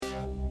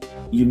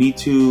you need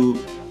to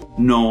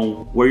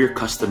know where your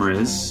customer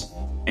is,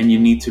 and you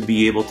need to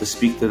be able to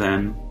speak to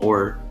them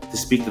or to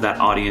speak to that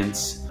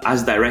audience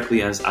as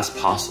directly as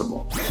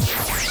possible.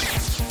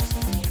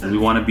 And we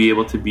want to be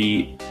able to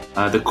be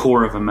the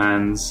core of a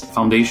man's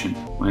foundation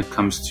when it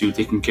comes to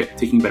taking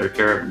better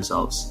care of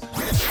themselves.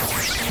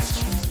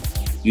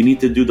 You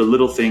need to do the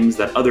little things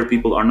that other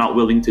people are not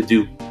willing to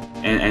do.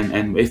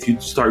 And if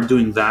you start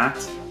doing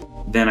that,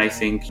 then I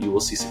think you will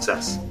see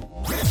success.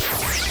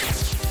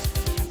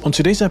 On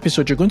today's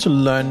episode, you're going to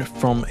learn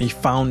from a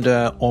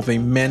founder of a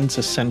men's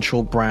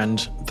essential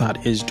brand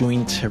that is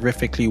doing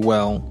terrifically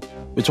well.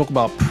 We talk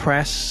about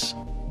press,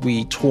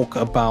 we talk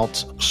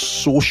about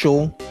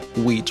social,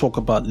 we talk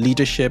about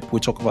leadership, we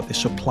talk about the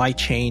supply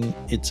chain.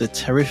 It's a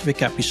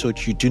terrific episode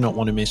you do not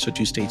want to miss, so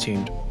do stay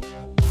tuned.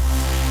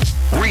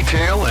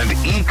 Retail and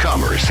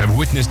e-commerce have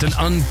witnessed an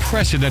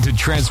unprecedented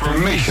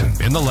transformation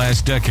in the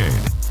last decade.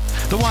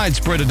 The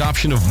widespread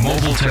adoption of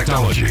mobile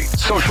technology,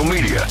 social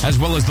media, as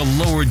well as the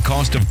lowered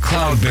cost of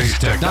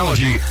cloud-based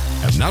technology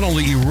have not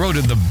only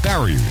eroded the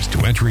barriers to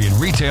entry in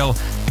retail,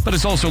 but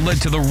it's also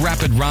led to the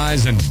rapid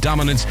rise and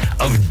dominance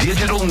of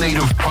digital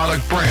native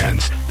product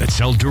brands that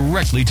sell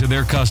directly to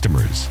their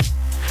customers.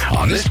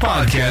 On this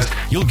podcast,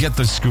 you'll get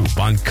the scoop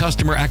on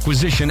customer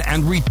acquisition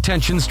and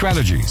retention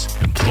strategies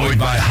employed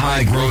by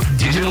high-growth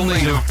digital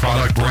native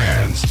product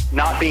brands.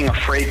 Not being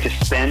afraid to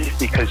spend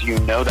because you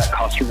know that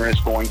customer is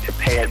going to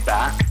pay it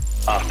back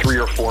 3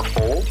 or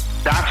 4-fold.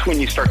 That's when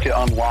you start to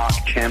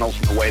unlock channels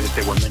in the way that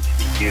they were meant to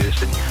be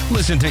used.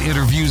 Listen to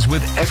interviews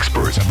with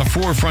experts at the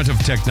forefront of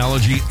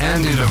technology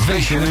and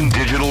innovation in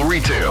digital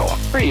retail.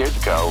 3 years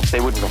ago, they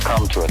wouldn't have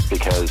come to us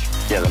because,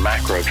 the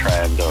macro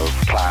trend of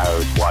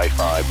cloud,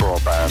 Wi-Fi,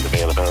 broadband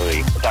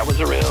availability, that was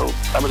a real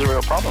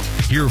problem.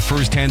 Hear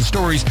firsthand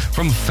stories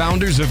from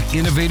founders of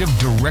innovative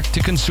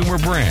direct-to-consumer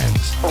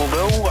brands.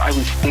 Although I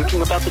was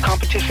thinking about the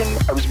competition,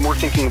 I was more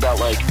thinking about,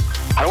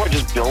 how do I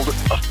just build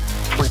a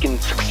freaking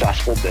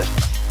successful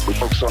business? We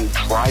focus on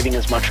driving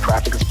as much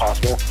traffic as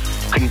possible,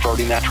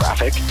 converting that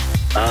traffic,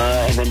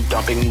 and then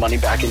dumping money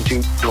back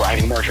into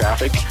driving more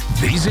traffic.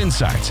 These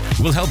insights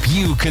will help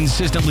you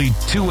consistently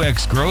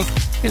 2x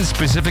growth in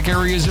specific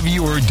areas of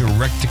your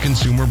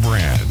direct-to-consumer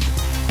brand.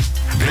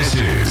 This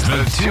is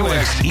the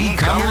 2X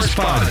E-Commerce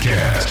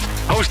Podcast,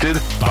 hosted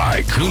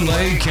by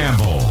Kunle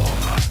Campbell.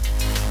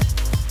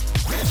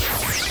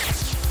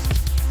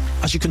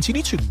 As you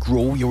continue to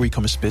grow your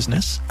e-commerce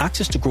business,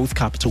 access to growth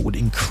capital would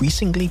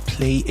increasingly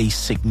play a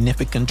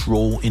significant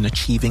role in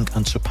achieving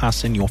and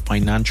surpassing your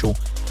financial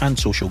and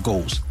social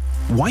goals.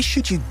 Why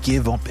should you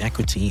give up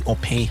equity or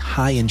pay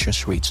high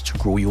interest rates to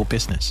grow your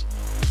business?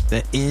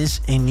 There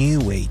is a new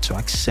way to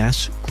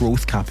access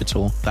growth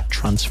capital that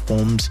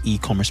transforms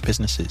e-commerce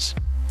businesses.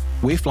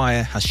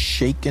 Waveflyer has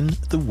shaken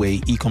the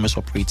way e-commerce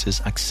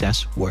operators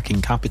access working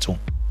capital.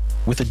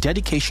 With a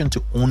dedication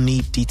to only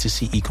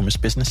D2C e-commerce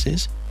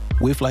businesses,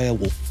 Waveflyer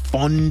will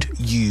fund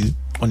you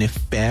on a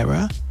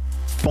fairer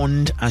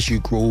fund as you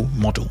grow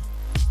model.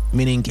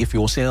 Meaning if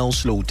your sales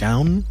slow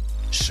down,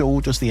 so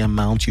does the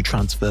amount you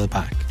transfer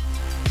back.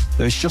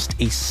 There's just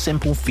a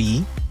simple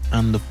fee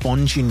and the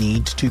funds you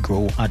need to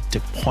grow are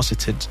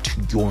deposited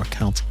to your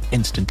account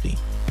instantly.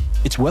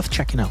 It's worth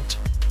checking out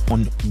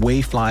on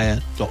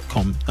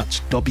waveflyer.com.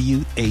 That's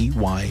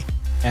WAYFLYER.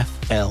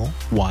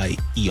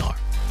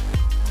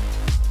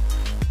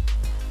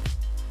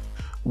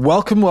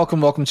 Welcome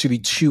to the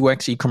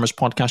 2X E-Commerce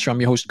Podcast show.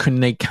 I'm your host,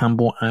 Kunle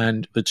Campbell,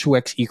 and the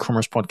 2X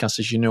E-Commerce Podcast,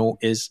 as you know,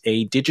 is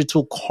a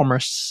digital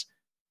commerce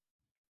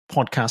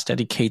podcast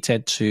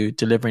dedicated to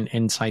delivering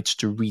insights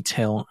to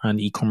retail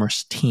and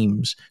e-commerce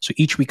teams. So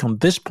each week on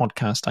this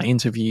podcast, I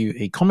interview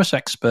a commerce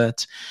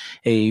expert,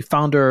 a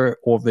founder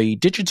of a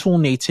digital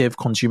native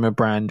consumer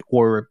brand,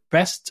 or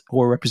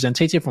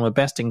representative from a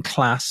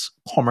best-in-class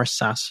commerce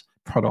SaaS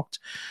product.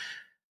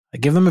 I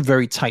give them a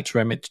very tight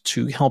remit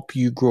to help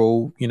you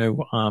grow,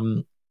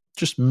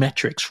 just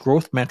metrics,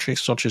 growth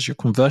metrics such as your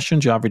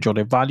conversions, your average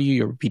order value,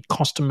 your repeat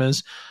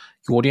customers,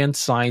 your audience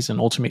size, and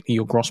ultimately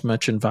your gross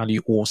merchant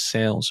value or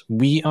sales.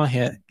 We are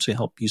here to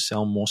help you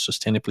sell more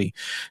sustainably.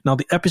 Now,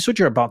 the episode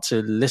you're about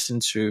to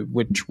listen to,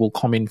 which will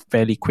come in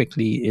fairly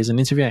quickly, is an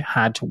interview I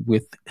had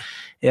with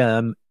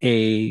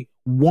a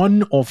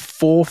one of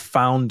 4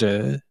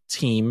 founder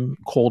team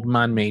called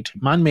Manmade.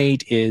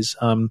 Manmade is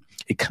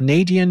a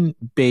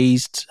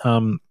Canadian-based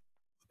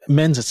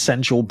men's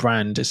essential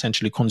brand,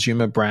 essentially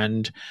consumer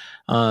brand.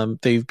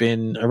 They've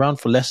been around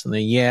for less than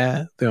a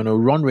year. They're on a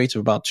run rate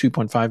of about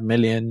 2.5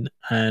 million.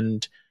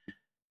 And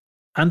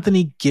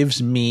Anthony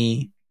gives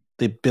me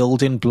the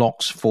building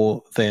blocks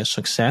for their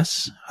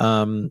success.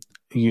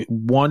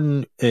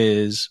 One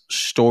is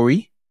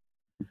story.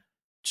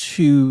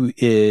 2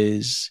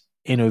 is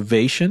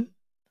innovation.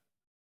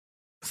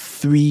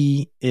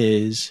 3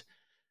 is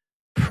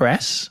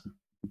press.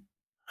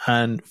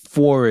 And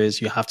 4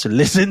 is you have to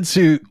listen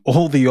to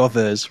all the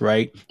others,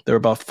 right? There are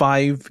about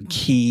 5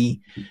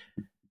 key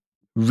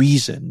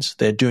reasons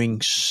they're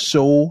doing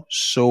so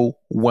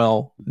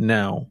well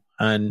now.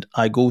 And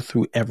I go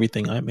through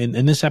everything.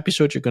 In this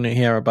episode, you're going to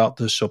hear about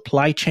the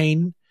supply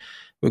chain,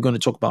 We're going to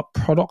talk about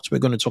products. We're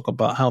going to talk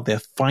about how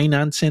they're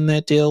financing their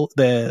deals,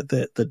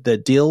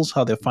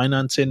 how they're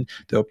financing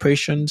their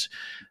operations.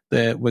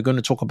 We're going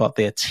to talk about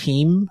their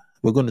team.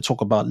 We're going to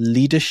talk about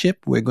leadership.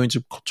 We're going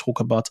to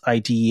talk about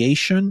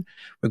ideation.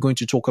 We're going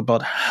to talk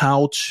about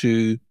how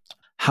to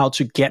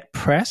get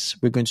press.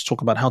 We're going to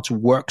talk about how to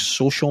work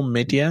social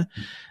media.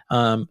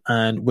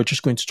 And we're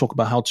just going to talk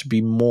about how to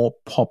be more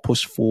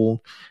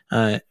purposeful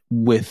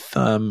with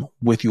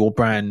your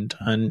brand.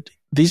 And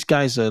these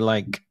guys are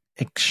like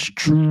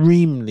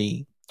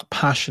extremely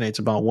passionate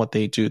about what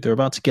they do. They're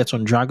about to get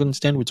on Dragon's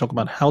Den. We talk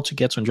about how to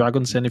get on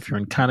Dragon's Den if you're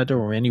in Canada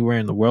or anywhere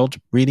in the world,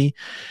 really.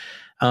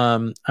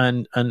 And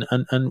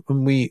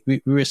we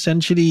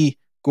essentially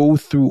go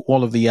through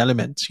all of the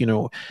elements,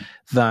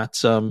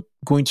 that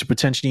going to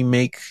potentially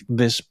make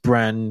this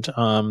brand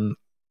an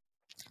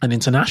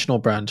international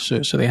brand.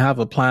 So they have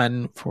a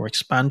plan for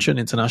expansion,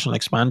 international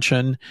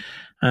expansion.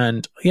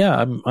 And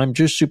yeah, I'm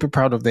just super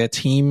proud of their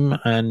team.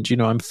 And,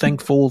 I'm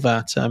thankful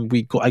that I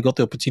got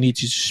the opportunity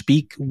to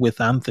speak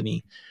with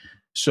Anthony.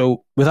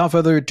 So without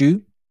further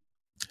ado,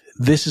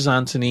 this is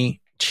Anthony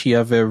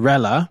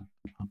Chiavarella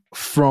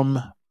from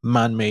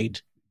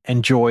Man-Made.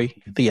 Enjoy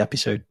the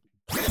episode.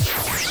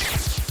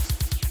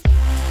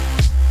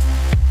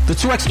 The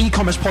 2X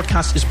e-commerce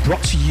podcast is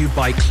brought to you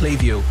by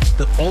Klaviyo,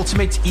 the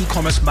ultimate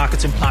e-commerce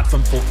marketing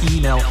platform for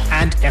email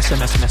and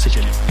SMS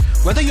messaging.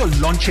 Whether you're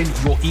launching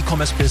your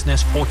e-commerce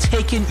business or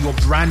taking your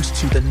brand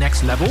to the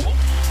next level,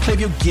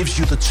 Klaviyo gives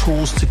you the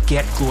tools to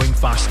get growing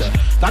faster.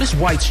 That is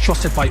why it's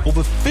trusted by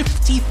over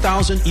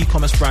 50,000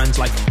 e-commerce brands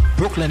like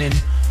Brooklinen,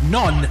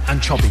 None,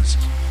 and Chubbies.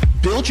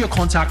 Build your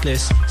contact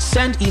list,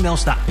 send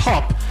emails that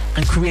pop,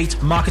 and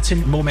create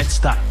marketing moments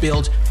that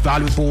build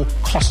valuable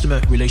customer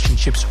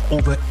relationships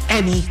over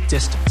any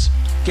distance.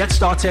 Get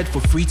started for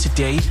free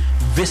today.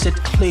 Visit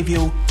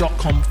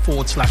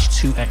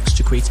klaviyo.com/2x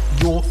to create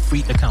your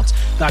free account.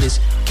 That is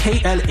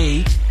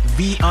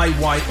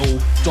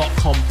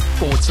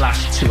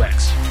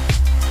klaviyo.com/2x.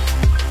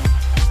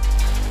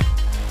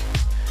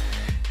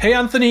 Hey,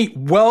 Anthony,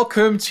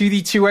 welcome to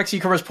the 2X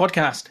e-commerce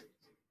podcast.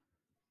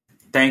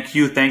 Thank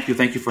you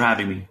for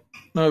having me.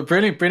 No,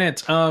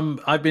 brilliant.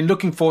 I've been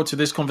looking forward to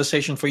this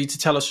conversation for you to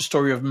tell us the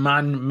story of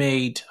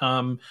Man-Made.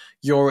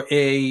 You're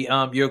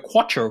a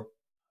Quattro,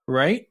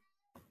 right?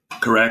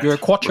 Correct. You're a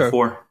Quattro. We're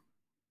 4.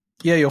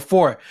 Yeah, you're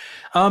 4.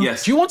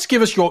 Yes. Do you want to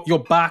give us your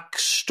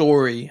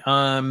backstory?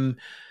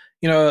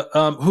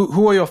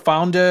 Who are your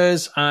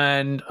founders,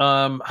 and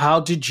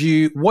what did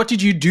you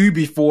do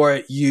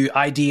before you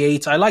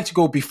ideate? I like to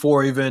go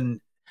before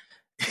even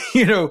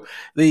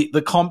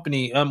the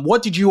company.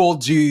 What did you all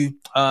do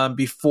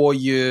before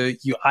you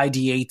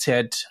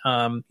ideated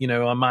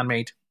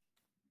Man-Made?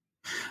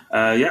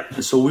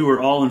 So we were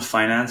all in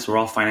finance. We're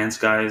all finance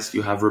guys.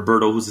 You have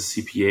Roberto, who's a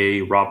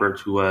CPA, Robert,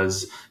 who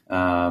was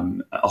a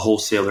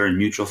wholesaler in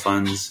mutual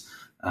funds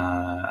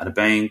at a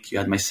bank. You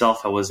had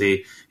myself. I was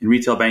in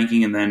retail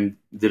banking, and then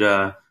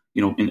I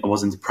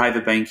was into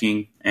private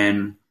banking,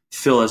 and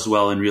Phil as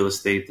well in real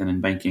estate and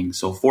in banking.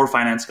 So 4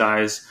 finance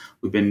guys.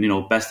 We've been,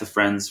 best of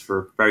friends for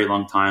a very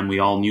long time. We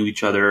all knew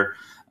each other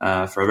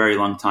for a very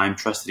long time,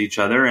 trusted each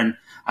other. And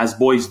as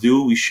boys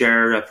do, we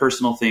share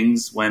personal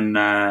things when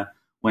a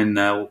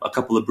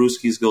couple of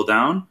brewskis go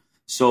down.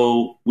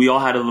 So we all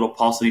had a little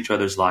pulse in each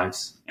other's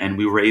lives. And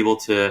we were able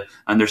to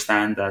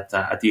understand that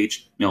at the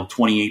age,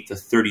 28 to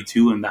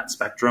 32 in that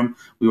spectrum,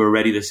 we were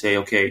ready to say,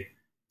 okay,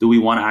 do we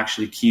want to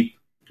actually keep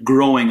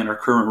growing in our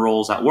current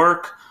roles at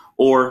work,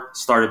 or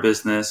start a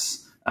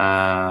business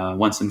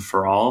once and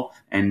for all,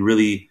 and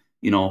really,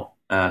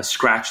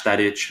 scratch that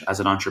itch as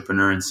an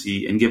entrepreneur and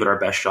give it our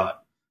best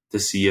shot to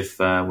see if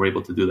we're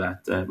able to do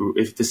that,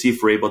 to see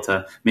if we're able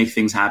to make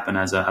things happen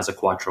as a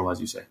Quattro,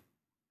 as you say.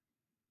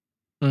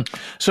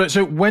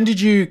 So when did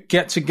you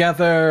get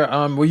together?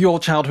 Were you all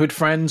childhood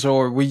friends,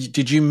 or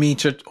did you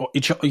meet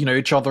each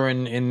other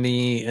in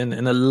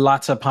the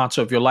latter parts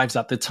of your lives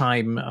at the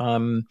time?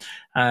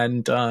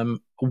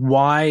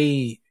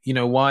 Why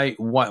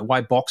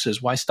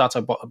boxes? Why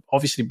startup?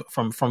 Obviously,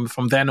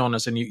 from then on,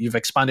 as in you've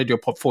expanded your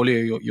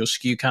portfolio, your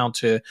SKU count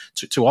to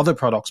other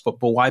products. But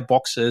why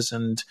boxes?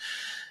 What's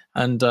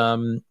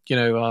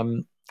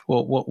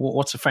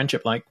the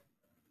friendship like?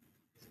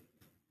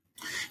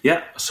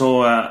 Yeah,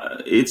 so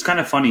it's kind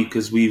of funny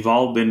because we've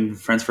all been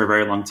friends for a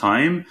very long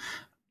time.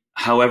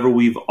 However,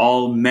 we've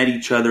all met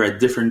each other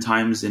at different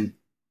times in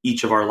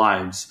each of our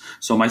lives.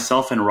 So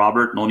myself and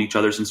Robert known each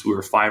other since we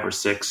were 5 or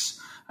 6.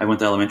 I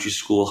went to elementary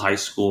school, high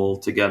school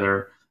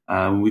together.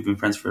 We've been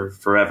friends for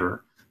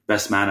forever.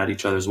 Best man at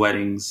each other's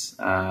weddings.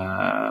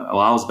 I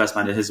was best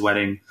man at his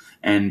wedding,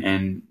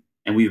 and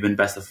we've been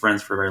best of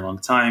friends for a very long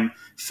time.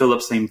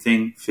 Philip, same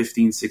thing,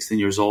 15, 16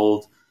 years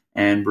old.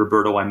 And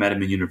Roberto, I met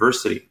him in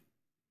university.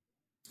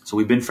 So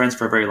we've been friends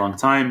for a very long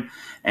time.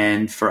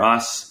 And for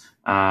us,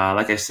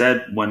 like I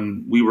said,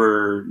 when we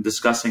were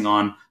discussing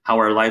on how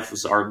our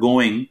lives are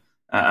going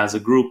as a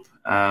group,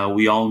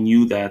 we all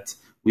knew that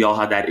we all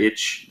had that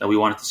itch that we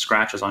wanted to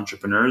scratch as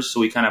entrepreneurs. So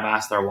we kind of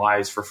asked our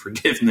wives for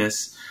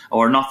forgiveness,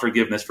 or not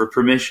forgiveness, for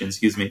permission,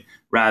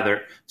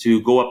 rather,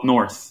 to go up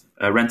north,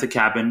 rent a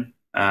cabin,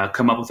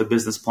 come up with a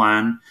business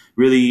plan,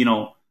 really,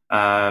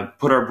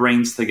 put our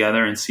brains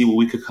together and see what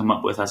we could come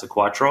up with as a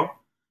Quattro.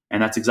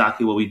 And that's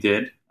exactly what we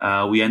did.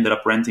 We ended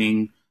up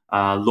renting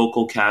a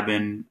local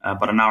cabin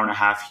about an hour and a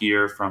half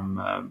here from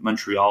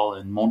Montreal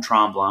in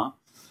Mont-Tremblant.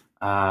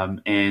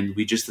 And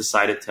we just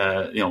decided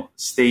to,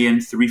 stay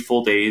in 3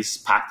 full days,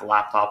 pack the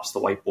laptops, the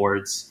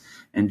whiteboards,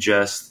 and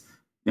just,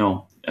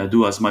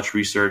 do as much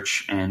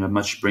research and as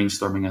much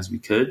brainstorming as we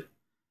could.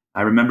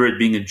 I remember it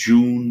being a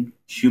June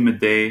humid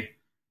day.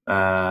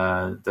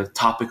 The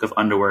topic of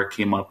underwear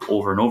came up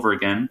over and over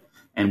again,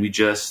 and we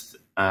just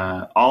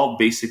all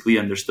basically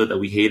understood that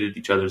we hated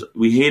each other's.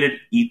 We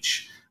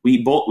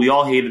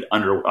all hated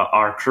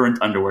our current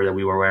underwear that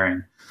we were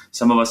wearing.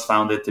 Some of us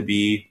found it to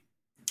be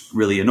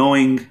really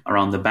annoying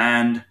around the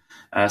band.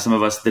 Some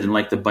of us didn't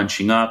like the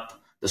bunching up,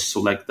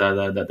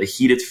 the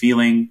heated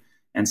feeling,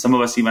 and some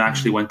of us even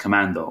actually went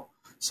commando.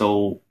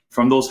 So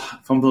from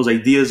those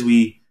ideas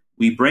we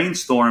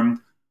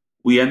brainstormed,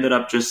 we ended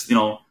up just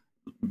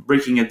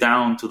breaking it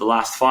down to the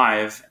last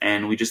 5,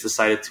 and we just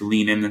decided to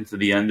lean into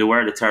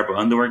the terrible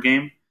underwear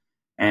game.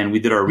 And we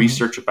did our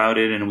research about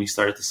it, and we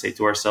started to say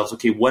to ourselves,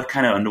 okay, what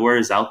kind of underwear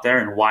is out there,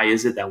 and why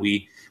is it that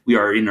we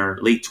are in our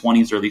late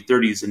 20s, early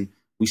 30s, and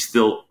we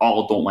still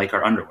all don't like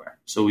our underwear?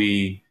 So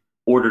we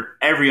ordered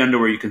every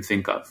underwear you can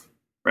think of,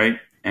 right?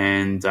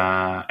 And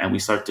we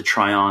started to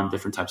try on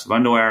different types of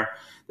underwear,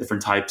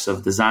 different types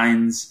of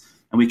designs,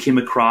 and we came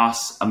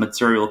across a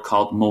material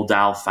called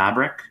modal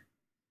fabric.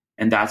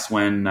 And that's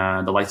when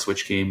the light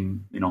switch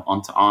came,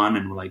 on,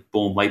 and we're like,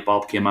 boom, light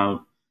bulb came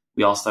out.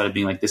 We all started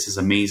being like, this is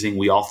amazing.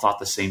 We all thought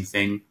the same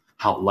thing: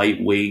 how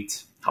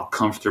lightweight, how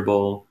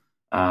comfortable,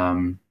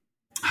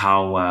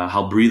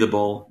 how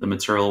breathable the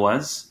material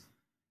was.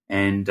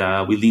 And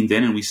we leaned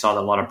in, and we saw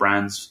that a lot of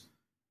brands,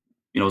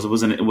 it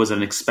was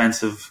an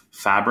expensive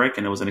fabric,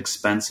 and it was an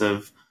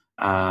expensive.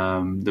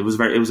 It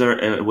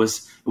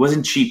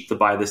wasn't cheap to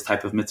buy this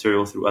type of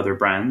material through other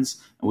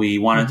brands. We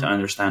wanted to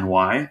understand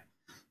why.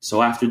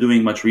 So after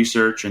doing much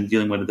research and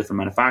dealing with the different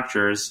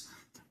manufacturers,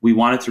 we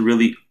wanted to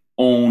really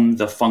own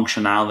the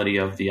functionality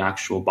of the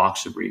actual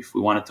boxer brief. We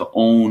wanted to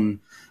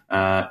own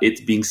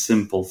it being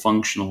simple,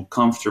 functional,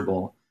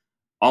 comfortable,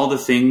 all the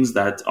things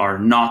that are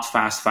not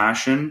fast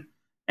fashion,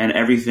 and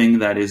everything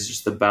that is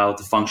just about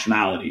the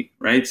functionality,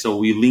 right? So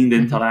we leaned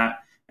into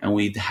that, and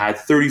we had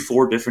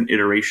 34 different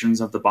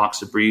iterations of the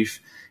boxer brief.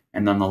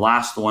 And then the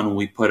last one,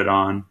 we put it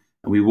on,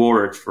 and we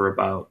wore it for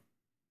about,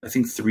 I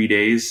think, 3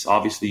 days.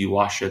 Obviously, you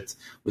wash it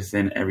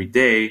within every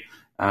day.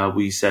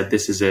 We said,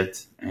 this is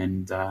it,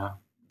 and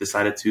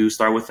decided to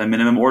start with a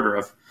minimum order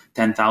of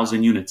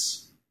 10,000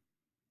 units.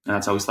 And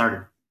that's how we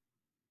started.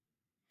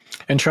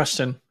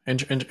 Interesting.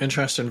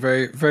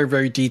 Very, very,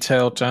 very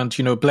detailed. And,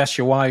 bless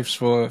your wives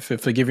for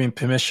giving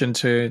permission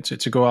to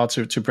go out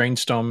to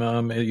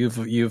brainstorm.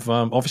 You've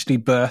obviously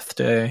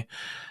birthed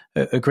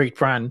a great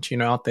brand,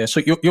 out there.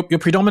 So you're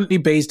predominantly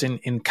based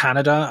in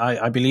Canada.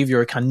 I believe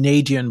you're a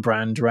Canadian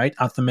brand, right,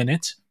 at the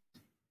minute?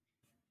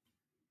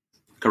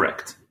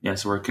 Correct.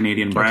 Yes, we're a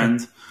Canadian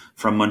brand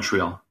from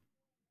Montreal.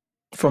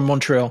 From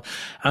Montreal,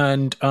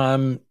 and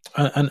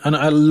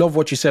I love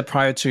what you said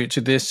prior to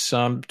this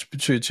to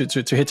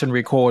hit and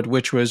record,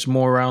 which was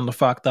more around the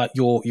fact that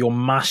you're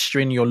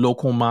mastering your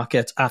local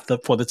market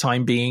for the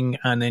time being,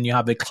 and then you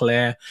have a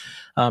clear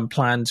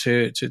plan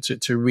to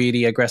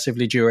really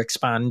aggressively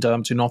geo-expand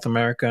to North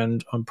America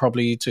and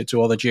probably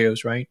to other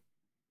geos, right?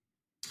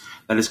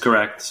 That is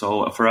correct.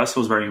 So for us, it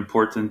was very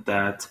important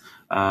that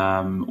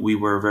we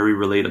were very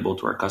relatable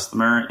to our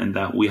customer, and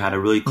that we had a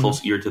really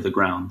close ear to the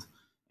ground.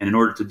 And in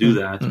order to do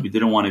that, we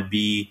didn't want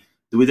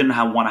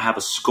to have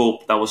a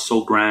scope that was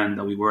so grand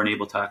that we weren't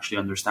able to actually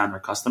understand our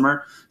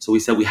customer. So we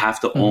said we have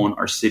to own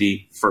our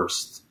city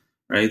first,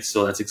 right?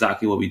 So that's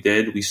exactly what we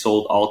did. We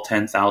sold all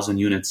 10,000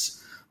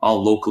 units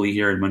all locally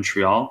here in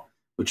Montreal,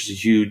 which is a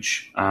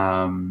huge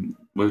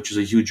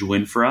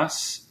win for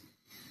us.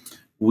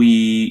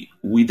 We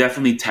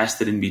definitely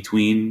tested in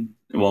between.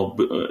 Well,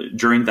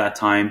 during that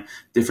time,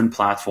 different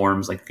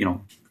platforms like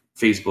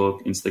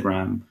Facebook,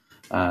 Instagram,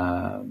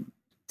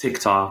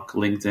 TikTok,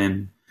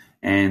 LinkedIn,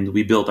 and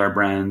we built our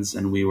brands,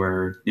 and we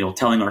were,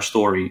 telling our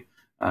story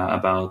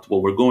about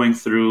what we're going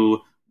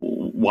through,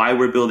 why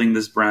we're building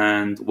this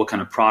brand, what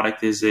kind of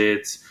product is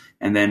it,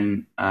 and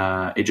then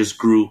it just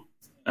grew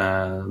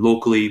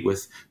locally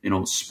with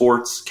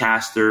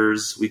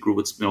sportscasters. We grew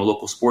with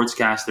local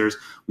sportscasters.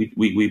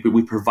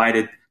 We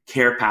provided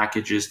care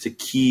packages to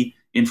key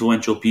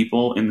influential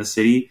people in the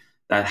city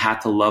that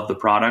had to love the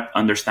product,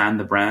 understand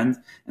the brand,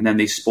 and then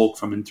they spoke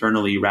from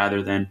internally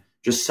rather than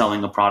just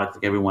selling a product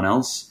like everyone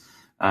else.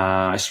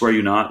 I swear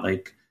you not,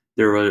 like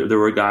there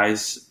were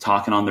guys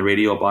talking on the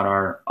radio about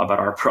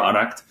our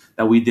product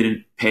that we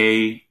didn't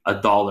pay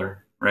 $1,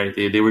 right?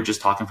 They were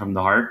just talking from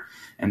the heart,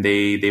 and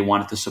they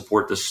wanted to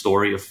support the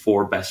story of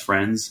 4 best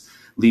friends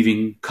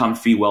leaving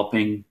comfy,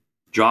 well-paying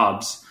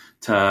jobs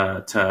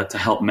to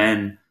help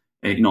men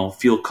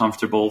feel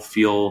comfortable,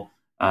 feel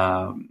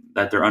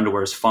that their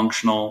underwear is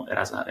functional. It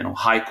has a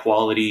high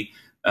quality,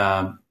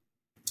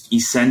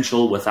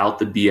 essential without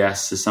the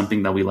BS is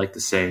something that we like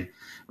to say,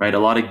 right? A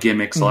lot of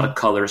gimmicks, a lot of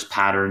colors,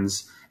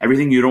 patterns,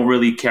 everything you don't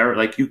really care.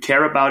 Like you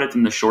care about it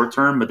in the short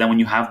term, but then when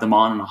you have them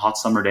on a hot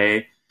summer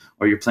day,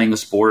 or you're playing a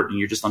sport and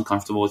you're just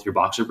uncomfortable with your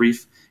boxer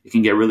brief, it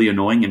can get really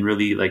annoying and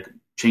really like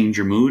change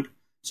your mood.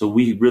 So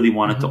we really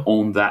wanted to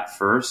own that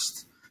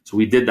first. So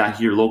we did that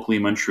here locally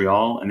in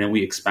Montreal, and then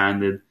we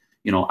expanded,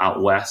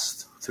 out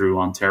west through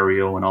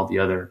Ontario and all the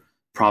other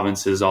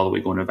provinces, all the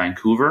way going to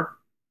Vancouver.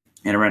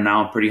 And right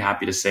now, I'm pretty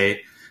happy to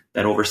say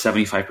that over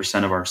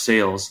 75% of our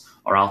sales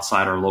are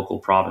outside our local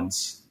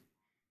province.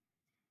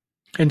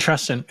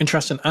 Interesting.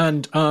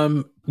 And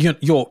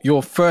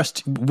your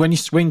first, when you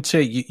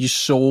say you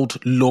sold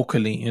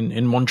locally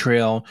in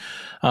Montreal,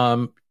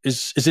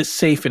 is it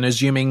safe in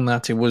assuming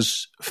that it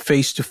was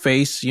face to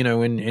face,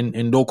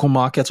 in local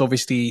markets?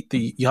 Obviously,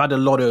 you had a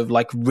lot of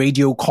like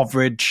radio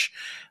coverage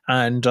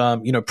and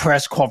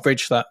press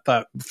coverage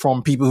that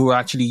from people who are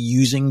actually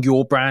using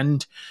your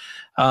brand.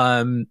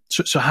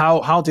 So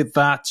how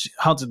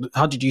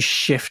did you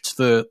shift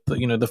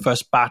the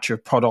first batch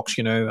of products,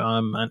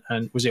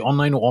 and was it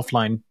online or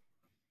offline?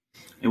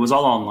 It was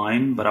all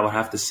online, but I would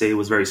have to say it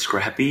was very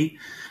scrappy.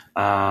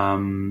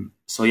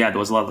 So yeah, there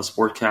was a lot of the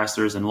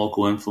sportcasters and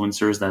local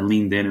influencers that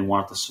leaned in and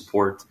wanted to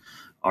support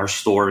our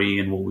story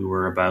and what we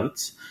were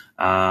about.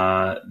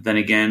 Then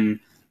again,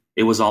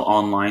 it was all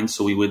online,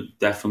 so we would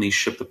definitely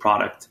ship the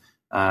product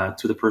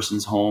to the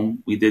person's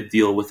home. We did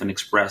deal with an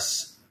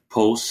express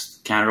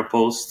post, Canada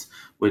Post,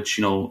 which,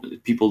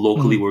 people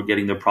locally were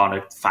getting their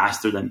product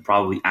faster than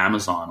probably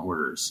Amazon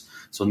orders.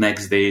 So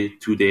next day,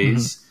 2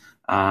 days.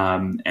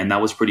 And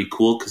that was pretty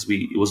cool because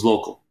it was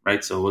local,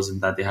 right? So it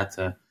wasn't that they had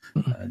to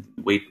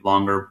wait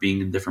longer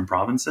being in different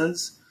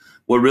provinces.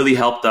 What really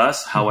helped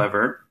us,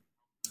 however,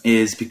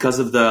 is because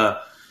of the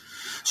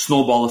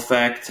snowball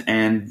effect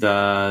and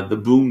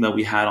the boom that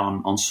we had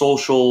on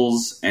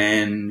socials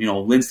and,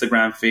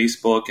 Instagram,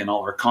 Facebook, and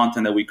all our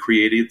content that we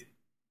created,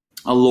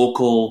 a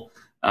local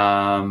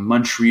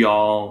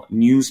Montreal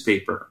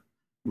newspaper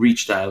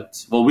reached out.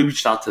 Well, we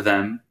reached out to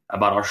them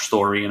about our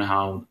story and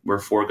how we're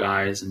 4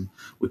 guys and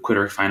we quit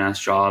our finance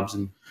jobs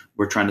and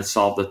we're trying to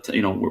solve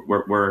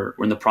we're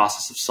in the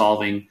process of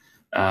solving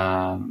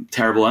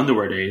terrible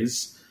underwear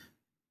days.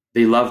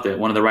 They loved it.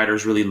 One of the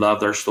writers really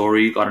loved our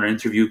story. Got an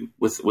interview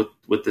with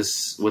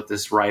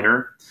this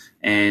writer,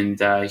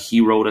 and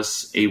he wrote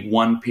us a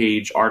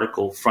 1-page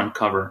article, front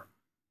cover.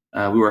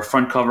 We were a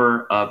front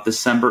cover of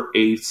December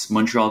 8th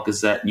Montreal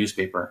Gazette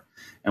newspaper,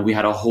 and we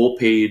had a whole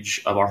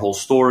page of our whole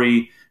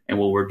story and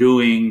what we're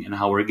doing and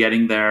how we're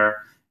getting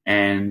there.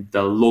 And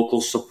the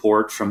local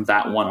support from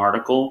that one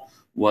article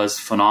was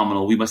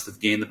phenomenal. We must have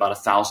gained about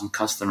 1,000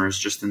 customers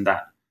just in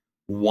that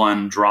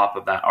one drop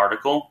of that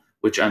article,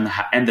 which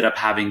ended up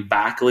having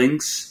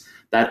backlinks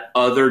that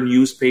other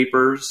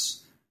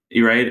newspapers,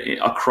 right,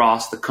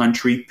 across the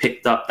country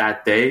picked up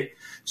that day.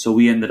 So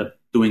we ended up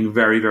doing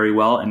very, very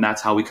well. And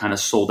that's how we kind of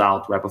sold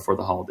out right before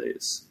the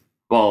holidays.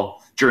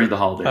 Well, during the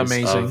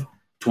holidays of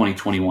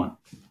 2021.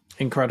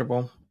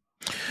 Incredible.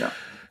 Yeah.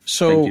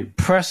 So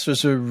press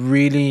was a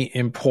really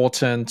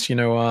important,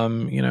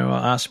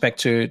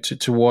 aspect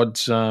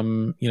towards,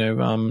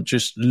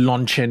 just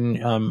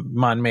launching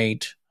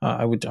Man-Made.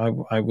 I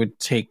would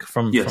take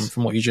from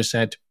what you just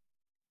said.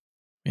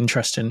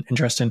 Interesting.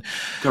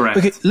 Correct.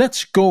 Okay,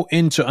 let's go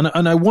into,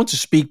 and I want to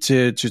speak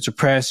to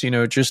press,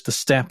 just the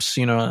steps,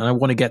 and I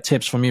want to get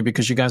tips from you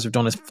because you guys have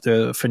done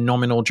a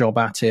phenomenal job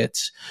at it.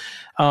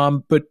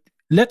 But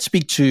let's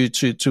speak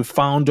to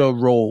founder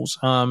roles.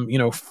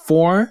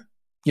 4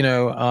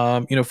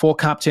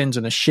 captains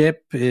on a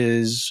ship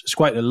is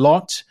quite a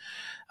lot.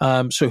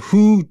 So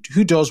who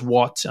does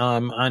what,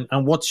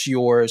 and what's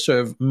your sort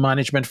of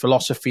management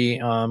philosophy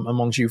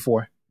amongst you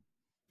 4?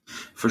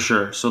 For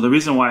sure. So the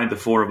reason why the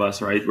 4 of us,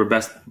 right, we're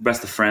best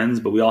of friends,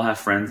 but we all have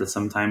friends that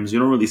sometimes you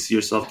don't really see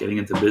yourself getting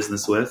into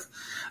business with.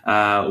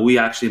 We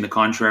actually, in the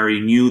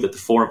contrary, knew that the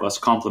 4 of us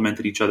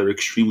complemented each other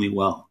extremely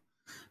well.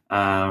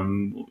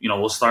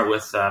 We'll start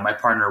with my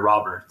partner,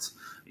 Robert.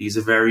 He's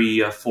a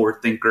very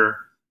forward thinker.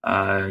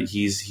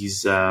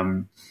 He's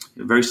a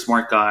very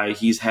smart guy.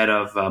 He's head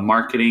of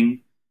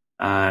marketing.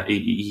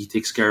 He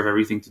takes care of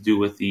everything to do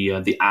with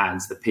the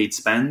ads, the paid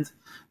spend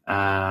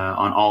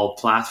on all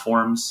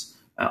platforms,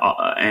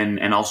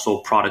 and also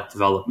product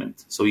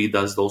development. So he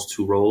does those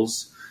 2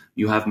 roles.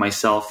 You have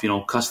myself,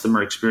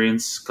 customer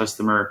experience,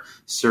 customer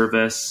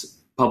service,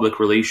 public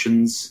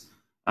relations,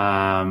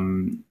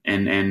 and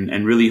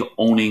really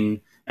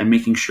owning and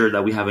making sure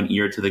that we have an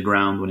ear to the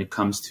ground when it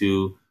comes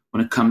to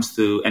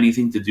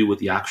anything to do with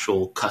the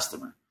actual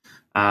customer.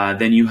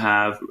 Then you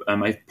have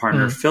my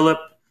partner, Philip,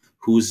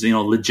 who's,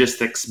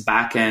 logistics,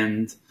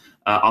 back-end,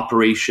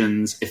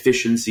 operations,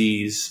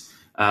 efficiencies,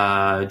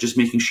 just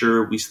making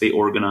sure we stay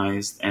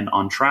organized and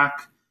on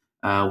track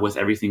with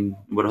everything,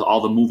 with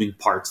all the moving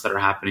parts that are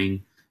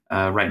happening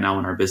right now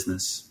in our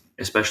business,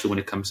 especially when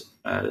it comes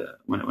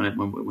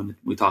when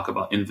we talk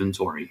about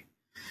inventory.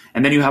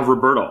 And then you have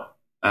Roberto.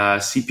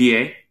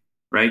 CPA,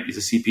 right? He's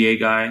a CPA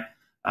guy.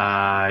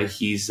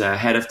 He's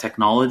head of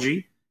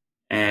technology.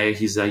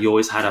 He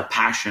always had a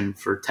passion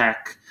for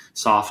tech,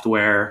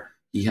 software.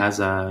 He's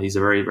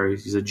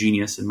a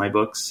genius in my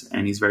books,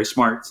 and he's very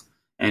smart,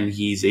 and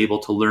he's able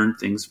to learn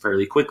things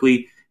fairly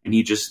quickly. And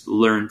he just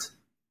learned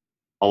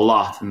a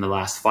lot in the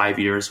last 5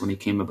 years when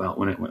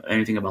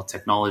anything about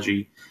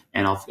technology.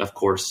 And of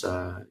course,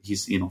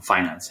 he's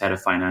finance, head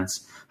of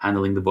finance,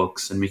 handling the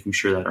books and making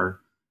sure that our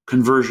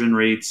conversion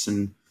rates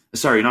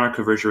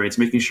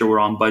making sure we're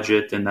on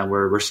budget and that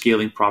we're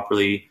scaling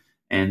properly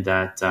and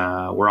that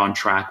we're on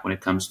track when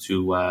it comes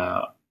to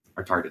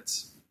our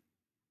targets.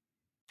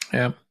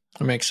 Yeah,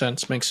 it makes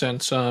sense.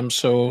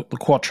 So the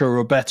Quattro,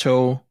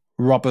 Roberto,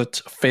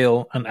 Robert,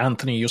 Phil, and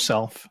Anthony,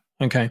 yourself.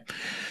 Okay,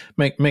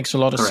 makes a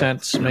lot of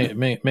Correct. sense.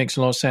 Makes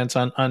a lot of sense,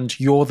 and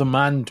you're the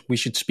man we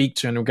should speak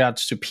to in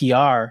regards to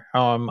PR.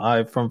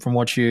 From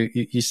what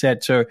you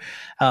said. So,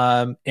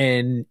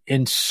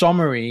 in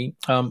summary,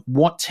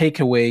 what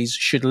takeaways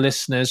should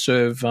listeners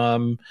sort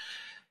of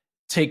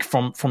take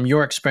from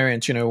your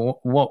experience?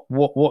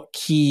 What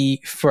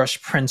key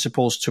first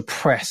principles to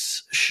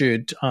press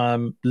should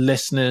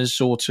listeners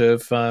sort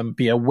of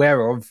be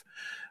aware of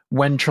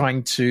when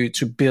trying to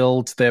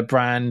build their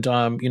brand,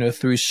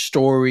 through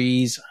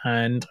stories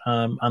and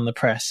the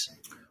press?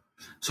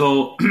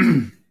 So,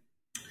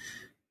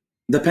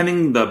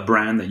 depending the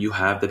brand that you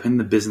have, depending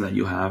the business that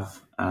you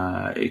have,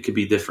 it could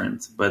be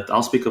different. But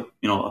I'll speak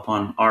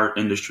upon our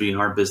industry and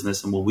our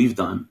business and what we've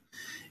done.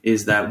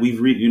 Is that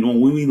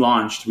when we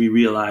launched, we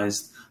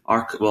realized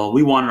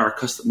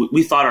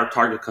we thought our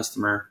target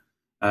customer,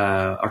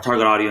 our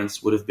target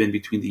audience would have been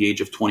between the age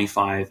of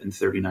 25 and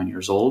 39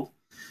 years old.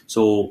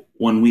 So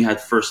when we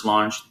had first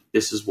launched,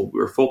 this is what we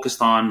were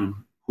focused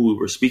on, who we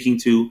were speaking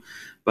to.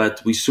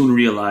 But we soon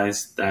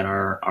realized that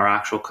our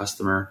actual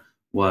customer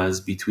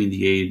was between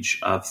the age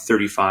of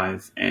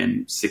 35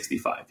 and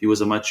 65. He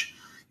was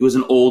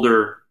an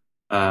older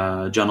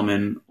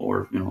gentleman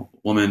or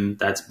woman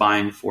that's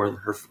buying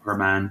for her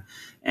man,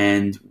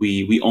 and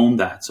we owned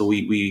that. So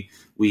we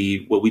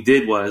what we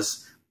did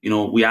was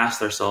we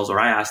asked ourselves, or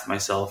I asked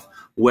myself,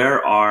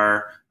 where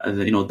are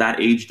that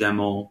age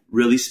demo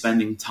really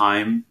spending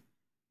time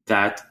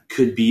that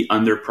could be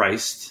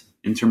underpriced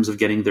in terms of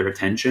getting their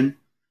attention?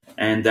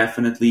 And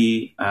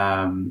definitely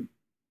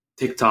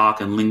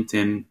TikTok and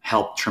LinkedIn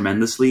helped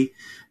tremendously,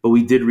 but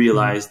we did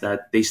realize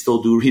that they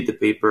still do read the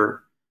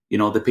paper.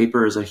 The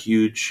paper is a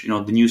huge,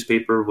 the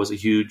newspaper was a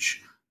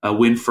huge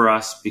win for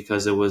us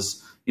because it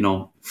was,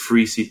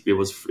 free.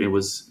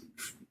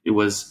 It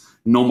was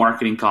no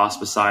marketing cost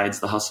besides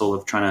the hustle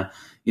of trying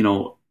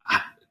to,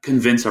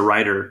 convince a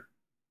writer,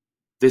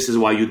 this is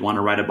why you'd want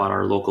to write about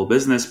our local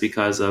business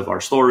because of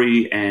our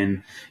story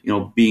and,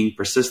 being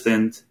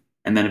persistent,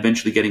 and then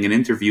eventually getting an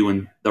interview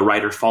and the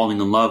writer falling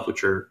in love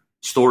with your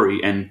story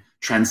and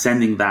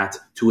transcending that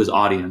to his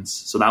audience.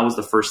 So that was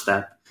the first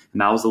step. And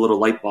that was the little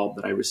light bulb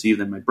that I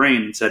received in my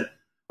brain and said,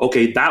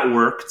 okay, that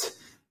worked.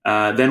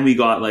 Then we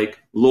got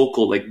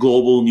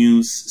global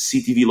news,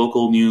 CTV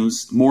local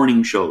news,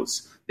 morning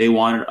shows. They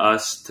wanted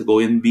us to go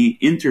and be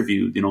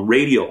interviewed.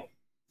 Radio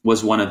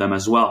was one of them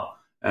as well.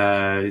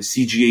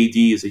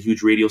 CGAD is a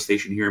huge radio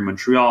station here in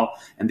Montreal,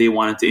 and they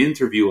wanted to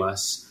interview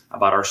us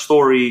about our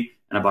story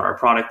and about our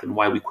product and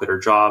why we quit our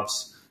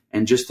jobs,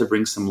 and just to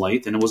bring some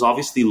light. And it was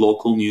obviously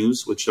local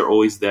news, which are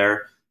always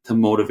there to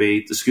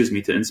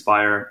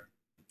inspire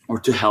or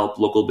to help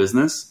local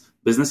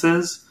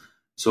businesses.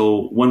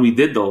 So when we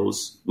did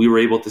those, we were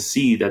able to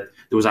see that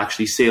there was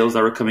actually sales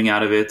that were coming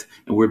out of it,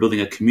 and we were building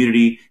a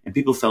community, and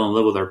people fell in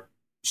love with our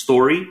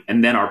story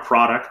and then our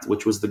product,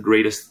 which was the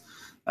greatest,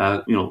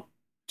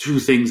 two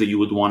things that you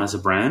would want as a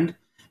brand.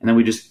 And then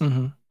we just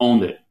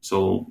owned it.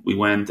 So we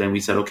went and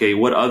we said, okay,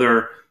 what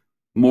other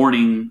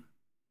morning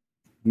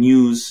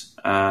news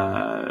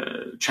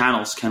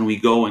channels can we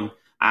go and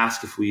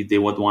ask if they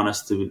would want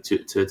us to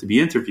be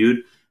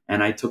interviewed?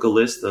 And I took a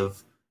list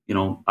of,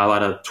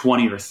 about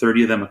 20 or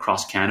 30 of them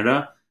across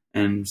Canada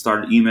and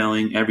started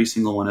emailing every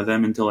single one of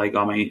them until I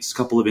got my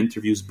couple of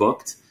interviews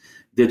booked,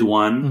 did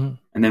one.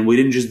 And then we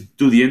didn't just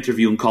do the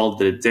interview and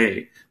called it a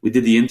day. We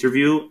did the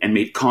interview and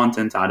made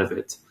content out of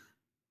it,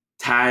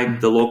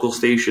 tagged the local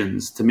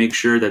stations to make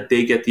sure that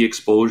they get the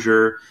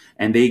exposure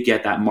and they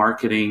get that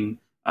marketing.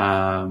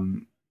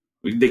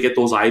 They get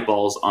those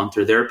eyeballs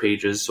onto their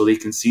pages so they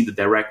can see the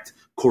direct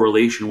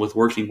correlation with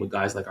working with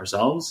guys like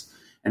ourselves.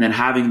 And then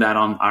having that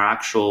on our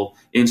actual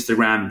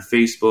Instagram and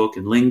Facebook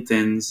and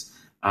LinkedIn's,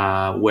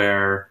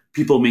 where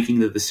people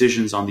making the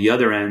decisions on the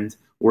other end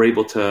were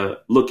able to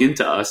look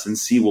into us and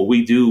see what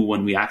we do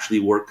when we actually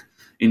work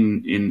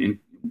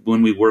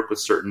when we work with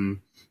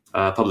certain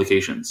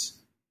publications.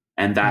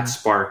 And that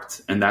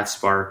sparked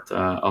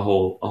a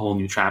whole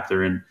new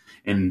chapter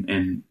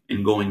in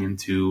going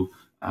into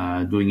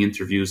doing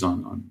interviews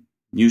on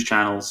news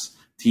channels,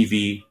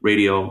 TV,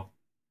 radio,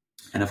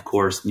 and of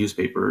course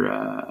newspaper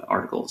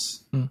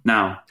articles.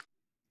 Now,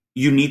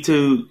 you need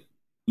to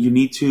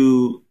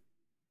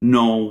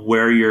know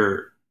where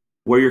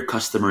your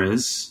customer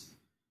is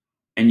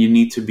and you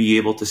need to be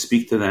able to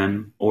speak to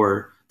them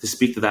or to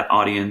speak to that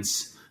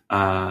audience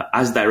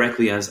as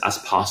directly as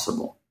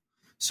possible.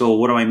 So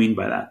what do I mean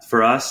by that?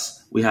 For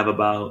us, we have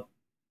about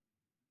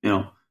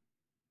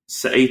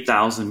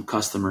 8,000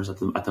 customers at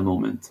the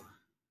moment.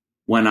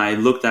 When I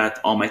looked at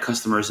all my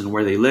customers and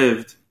where they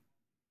lived,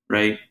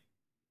 right,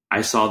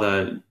 I saw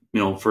that,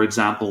 for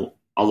example,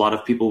 a lot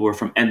of people were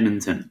from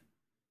Edmonton.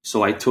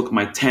 So I took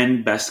my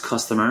 10 best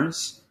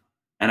customers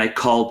and I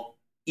called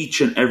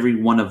each and every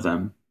one of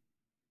them.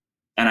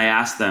 And I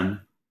asked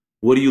them,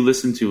 what do you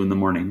listen to in the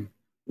morning?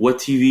 What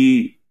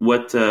TV,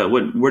 where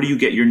do you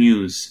get your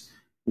news?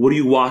 What do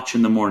you watch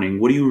in the morning?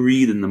 What do you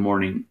read in the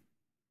morning?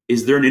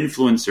 Is there an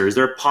influencer? Is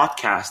there a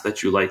podcast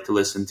that you like to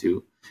listen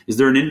to? Is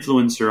there an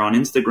influencer on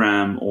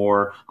Instagram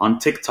or on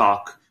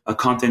TikTok, a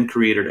content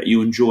creator that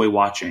you enjoy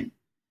watching?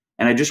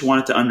 And I just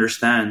wanted to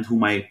understand who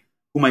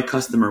my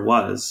customer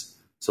was,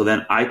 so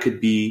then I could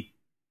be,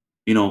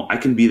 I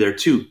can be there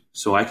too.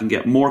 So I can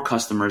get more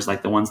customers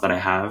like the ones that I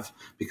have,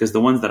 because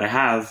the ones that I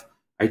have,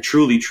 I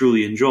truly,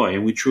 truly enjoy,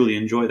 and we truly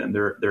enjoy them.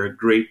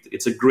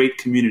 It's a great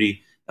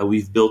community that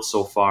we've built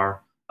so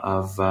far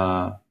of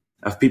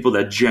people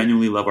that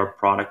genuinely love our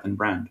product and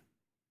brand.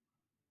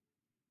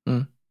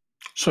 Mm.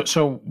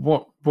 So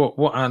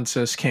what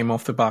answers came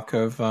off the back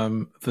of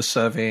the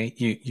survey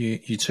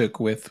you took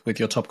with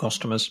your top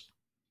customers?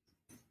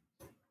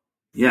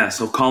 Yeah,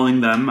 so calling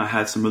them, I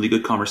had some really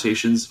good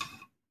conversations,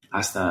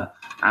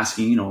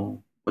 asking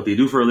what they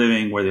do for a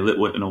living, where they live,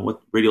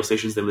 what radio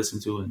stations they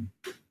listen to, and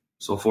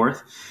so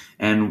forth.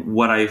 And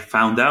what I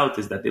found out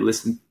is that they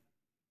listen,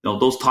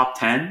 those top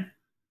 10,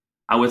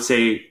 I would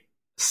say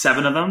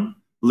 7 of them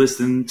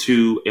listen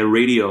to a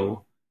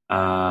radio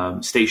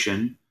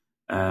station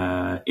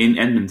in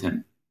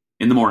Edmonton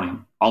in the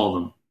morning, all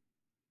of them,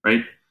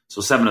 right? So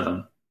 7 of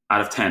them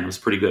out of 10 was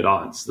pretty good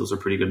odds. Those are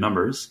pretty good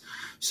numbers.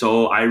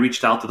 So I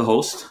reached out to the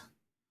host,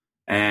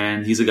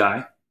 and he's a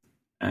guy,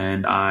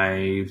 and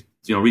I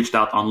reached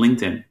out on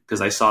LinkedIn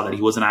because I saw that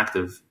he wasn't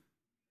active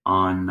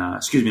on,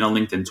 not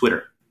LinkedIn,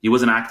 Twitter. He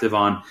wasn't active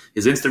on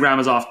his Instagram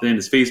as often,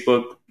 his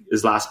Facebook.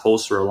 His last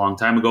posts were a long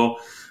time ago,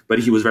 but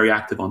he was very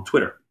active on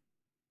Twitter.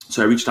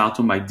 So I reached out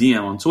to him by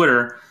DM on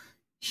Twitter.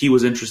 He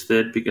was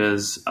interested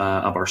because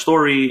of our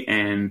story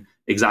and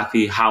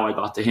exactly how I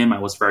got to him. I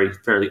was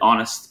fairly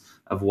honest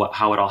of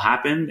how it all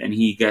happened, and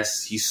he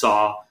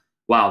saw,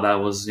 wow, that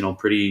was that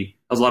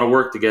was a lot of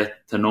work to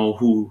get to know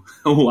who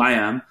I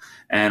am.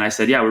 And I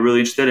said, yeah, we're really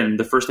interested, and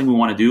the first thing we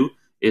want to do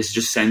is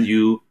just send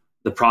you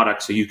the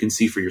product so you can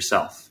see for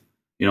yourself.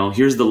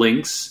 Here's the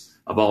links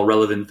of all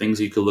relevant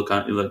things you could look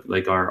at,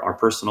 like our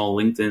personal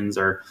LinkedIn's,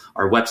 our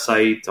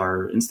website,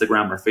 our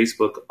Instagram, our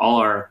Facebook, all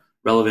our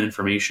relevant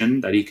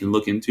information that you can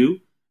look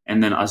into.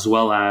 And then as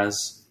well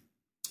as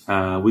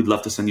we'd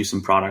love to send you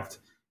some product.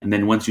 And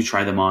then once you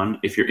try them on,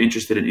 if you're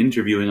interested in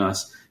interviewing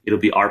us, it'll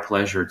be our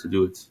pleasure to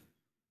do it.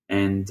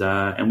 And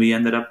we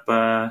ended up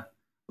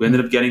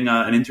getting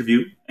an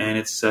interview, and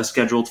it's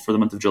scheduled for the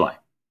month of July.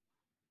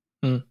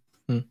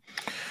 Mm-hmm.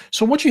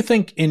 So what do you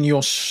think in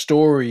your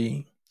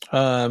story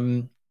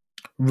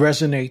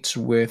resonates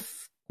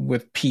with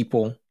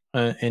people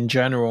in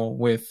general,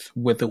 with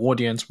the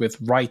audience, with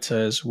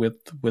writers,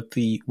 with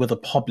the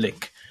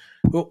public?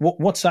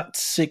 What's that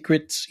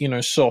secret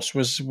sauce?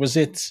 Was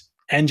it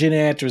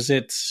engineered? Was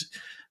it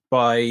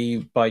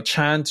by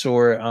chance,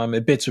 or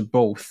a bit of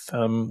both?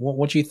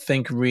 What do you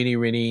think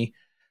really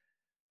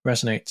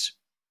resonates?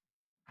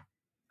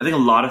 I think a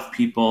lot of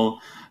people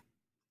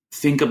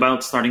think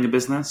about starting a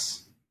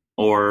business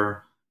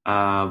or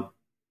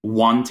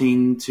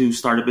wanting to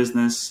start a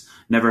business,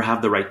 never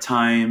have the right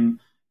time.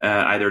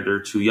 Either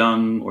they're too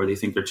young, or they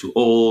think they're too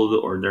old,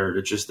 or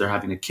they're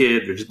having a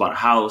kid, they just bought a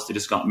house, they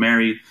just got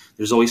married.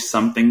 There's always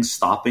something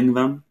stopping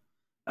them.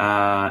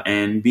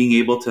 And being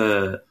able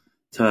to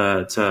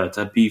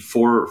be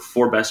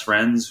four best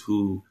friends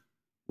who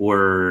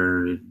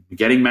were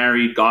getting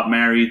married, got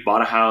married,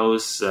 bought a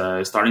house,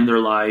 starting their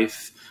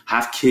life,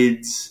 have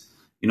kids.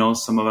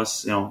 Some of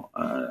us,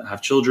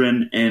 have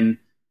children, and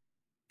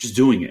just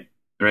doing it,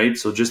 right?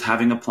 So just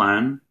having a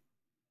plan,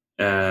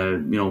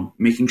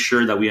 making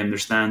sure that we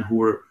understand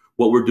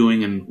what we're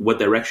doing and what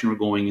direction we're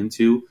going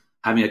into,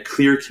 having a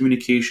clear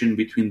communication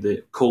between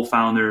the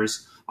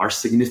co-founders, our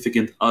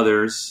significant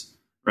others,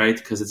 right?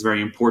 Because it's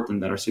very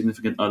important that our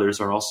significant others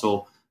are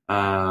also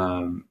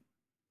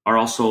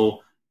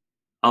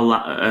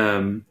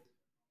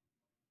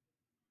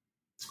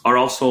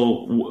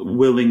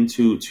willing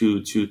to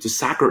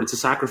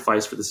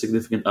sacrifice for the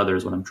significant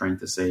others, what I'm trying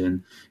to say.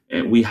 And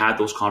we had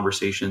those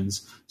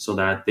conversations so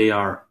that they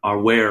are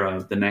aware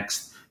of the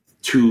next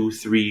 2,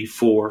 3,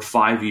 4,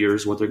 5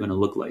 years, what they're going to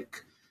look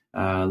like.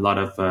 A lot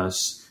of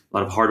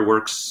hard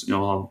works,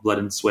 blood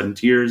and sweat and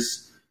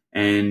tears.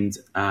 And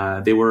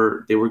they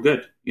were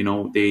good.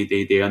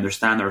 They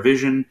understand our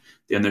vision.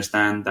 They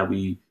understand that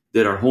we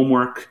did our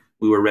homework.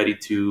 We were ready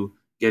to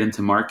get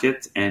into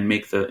market and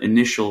make the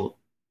initial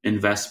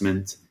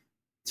investment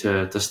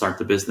to start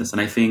the business.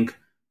 And I think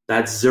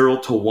that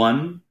 0 to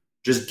 1,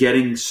 just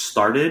getting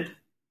started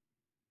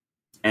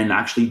and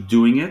actually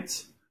doing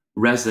it,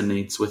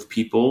 resonates with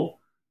people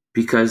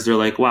because they're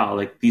like, wow,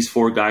 like these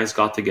 4 guys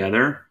got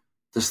together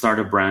to start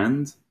a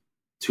brand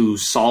to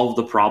solve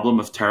the problem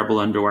of terrible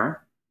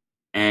underwear,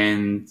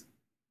 and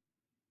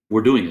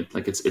we're doing it.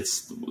 Like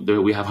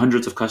we have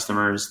hundreds of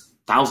customers,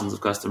 thousands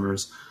of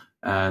customers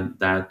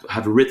that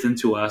have written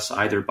to us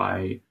either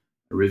by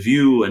a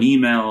review, an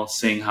email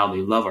saying how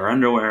they love our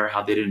underwear,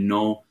 how they didn't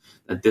know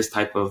that this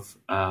type of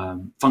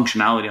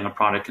functionality on a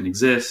product can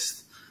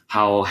exist,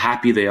 how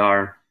happy they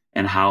are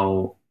and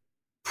how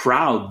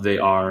proud they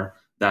are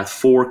that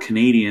 4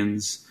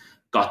 Canadians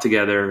got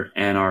together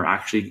and are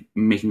actually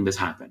making this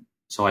happen.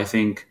 So I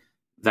think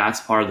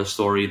that's part of the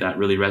story that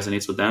really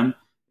resonates with them.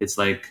 It's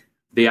like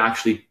they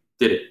actually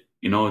did it,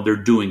 they're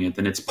doing it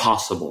and it's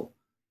possible.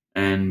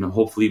 And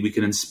hopefully we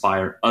can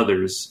inspire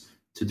others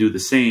to do the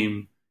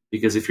same,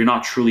 because if you're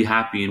not truly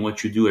happy in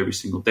what you do every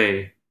single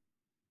day,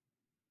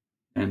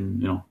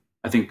 and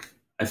I think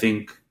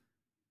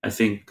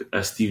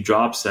Steve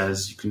Jobs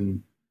says you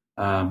can,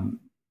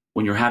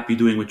 when you're happy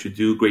doing what you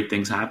do, great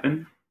things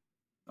happen.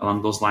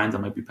 Along those lines, I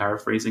might be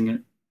paraphrasing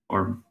it,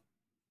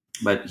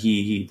 but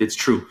it's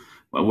true.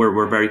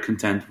 We're very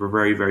content. We're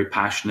very, very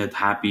passionate,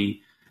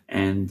 happy,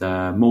 and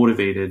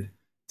motivated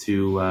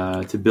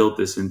to build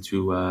this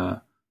into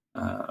a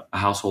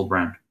household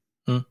brand.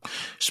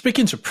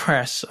 Speaking to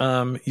press,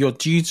 you're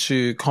due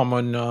to come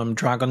on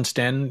Dragon's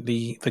Den,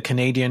 the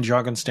Canadian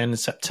Dragon's Den in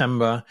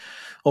September.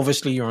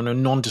 Obviously, you're on a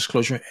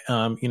non-disclosure,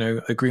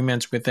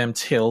 agreement with them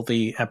till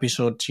the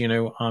episode,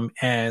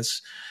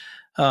 airs.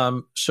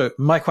 So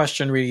my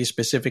question really is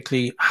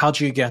specifically, how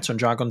do you get on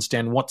Dragon's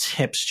Den? What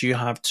tips do you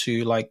have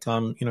to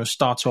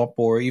start up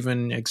or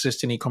even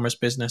existing e-commerce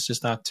businesses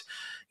that,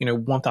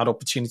 want that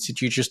opportunity?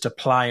 Do you just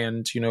apply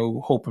and,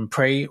 hope and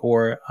pray,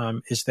 or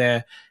is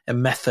there a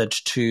method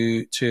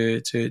to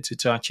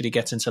actually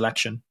get in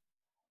selection?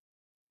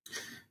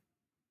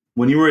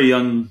 When you were a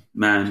young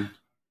man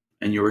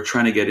and you were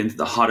trying to get into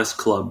the hottest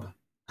club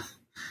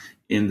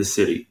in the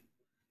city,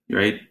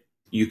 right?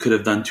 You could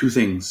have done 2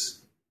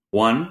 things.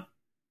 1,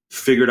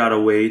 figured out a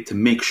way to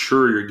make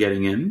sure you're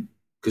getting in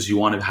because you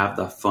want to have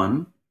that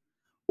fun.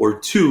 Or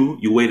 2,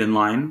 you wait in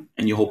line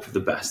and you hope for the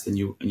best and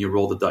you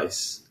roll the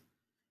dice.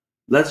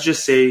 Let's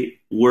just say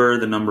we're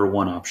the number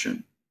 1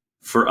 option.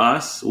 For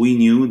us, we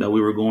knew that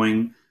we were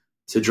going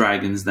to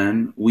Dragon's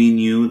Den. We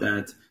knew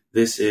that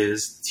this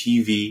is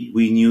TV.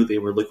 We knew they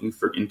were looking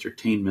for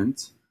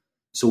entertainment.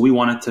 So we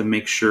wanted to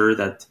make sure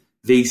that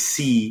they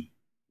see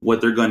what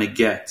they're going to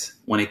get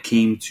when it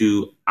came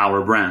to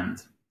our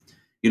brand.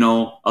 A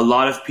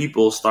lot of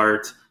people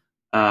start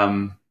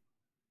a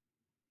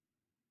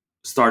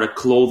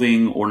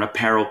clothing or an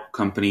apparel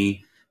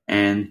company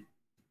and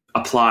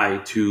apply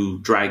to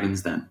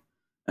Dragon's Den.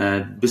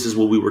 This is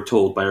what we were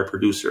told by our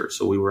producer.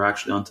 So we were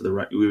actually onto the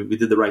right. We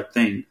did the right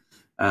thing.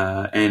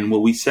 And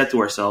what we said to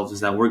ourselves is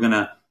that we're going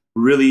to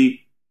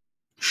really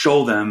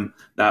show them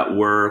that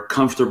we're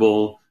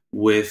comfortable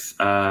with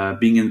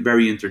being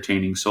very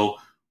entertaining. So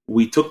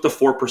we took the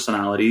 4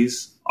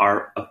 personalities.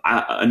 Our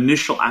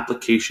initial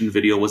application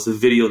video was the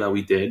video that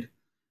we did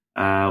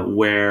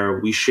where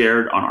we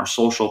shared on our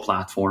social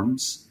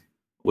platforms,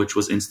 which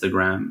was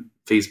Instagram,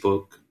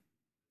 Facebook,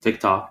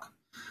 TikTok.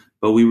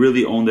 But we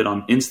really owned it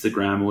on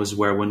Instagram, was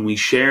where when we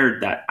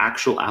shared that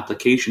actual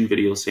application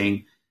video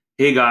saying,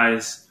 hey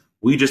guys,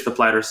 we just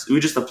applied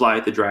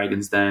to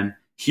Dragon's Den.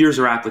 Here's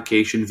our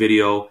application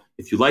video.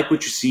 If you like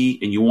what you see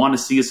and you want to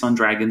see us on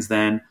Dragon's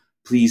Den,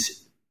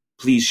 please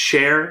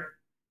share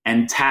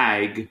and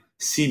tag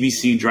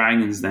CBC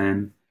Dragon's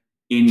Den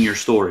in your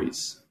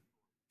stories.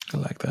 I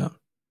like that.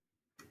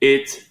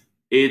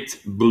 It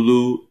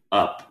blew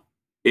up.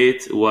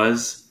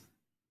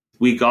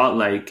 We got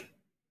like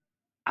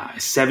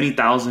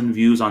 70,000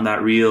 views on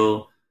that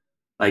reel,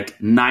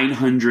 like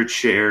 900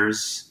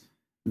 shares.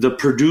 The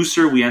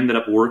producer we ended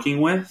up working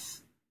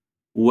with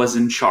was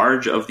in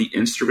charge of the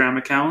Instagram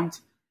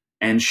account,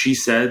 and she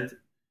said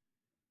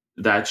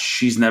that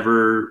she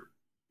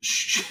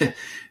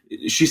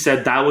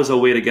said that was a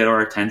way to get our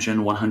attention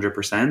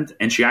 100%.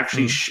 And she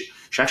actually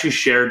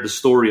shared the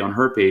story on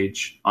her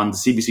page, on the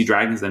CBC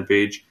Dragon's Den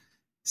page,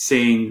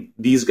 saying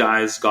these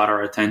guys got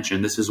our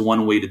attention. This is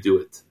one way to do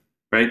it,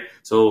 right?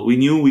 So we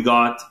knew we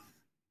had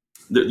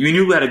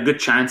a good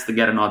chance to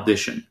get an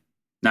audition.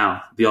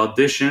 Now, the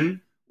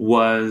audition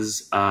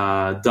was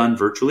done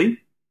virtually.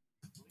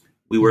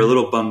 We were a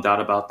little bummed out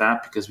about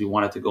that because we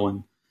wanted to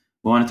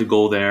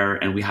go there,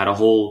 and we had a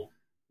whole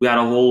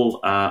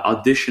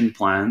audition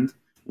planned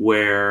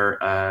where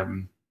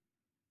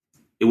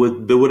it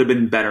would have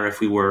been better if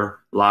we were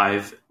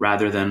live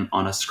rather than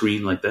on a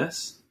screen like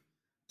this.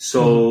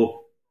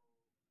 So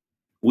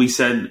we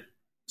said,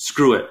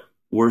 screw it.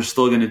 We're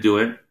still going to do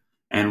it,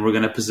 and we're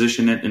going to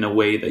position it in a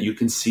way that you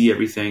can see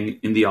everything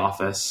in the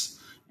office,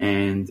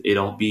 and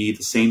it'll be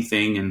the same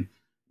thing. And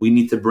we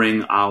need to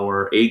bring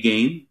our A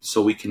game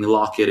so we can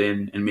lock it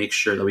in and make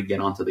sure that we get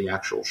onto the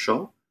actual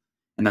show.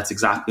 And that's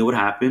exactly what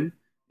happened.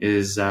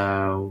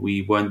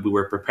 We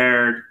were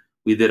prepared.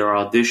 We did our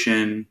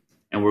audition,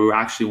 and we were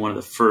actually one of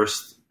the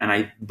first. And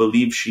I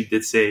believe she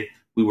did say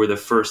we were the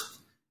first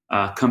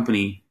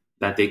company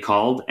that they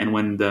called. And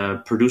when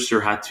the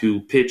producer had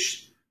to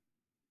pitch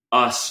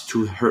us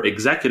to her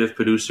executive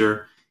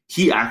producer,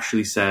 he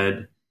actually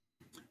said,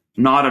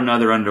 not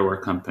another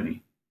underwear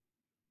company.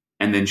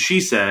 And then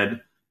she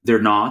said,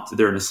 they're not.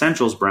 They're an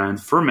essentials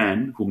brand for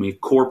men who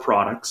make core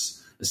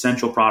products,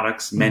 essential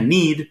products men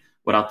need.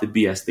 Without the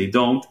BS, they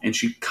don't. And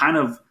she kind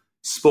of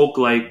spoke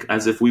like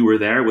as if we were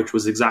there, which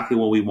was exactly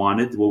what we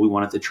wanted. What we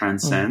wanted to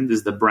transcend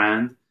is the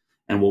brand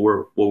and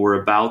what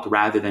we're about,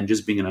 rather than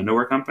just being an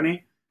underwear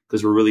company,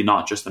 because we're really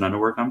not just an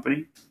underwear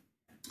company.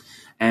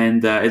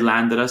 And it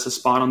landed us a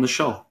spot on the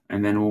show.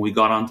 And then when we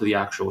got onto the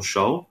actual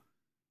show,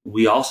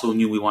 we also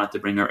knew we wanted to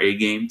bring our A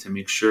game to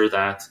make sure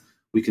that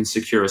we can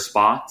secure a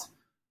spot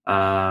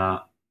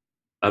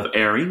of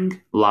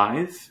airing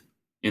live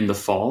in the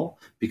fall,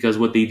 because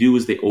what they do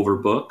is they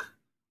overbook,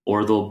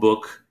 or they'll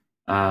book,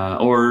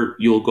 or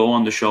you'll go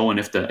on the show, and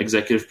if the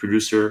executive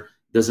producer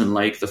doesn't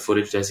like the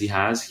footage as he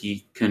has,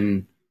 he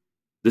can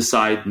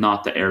decide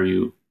not to air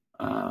you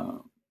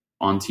on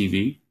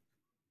TV.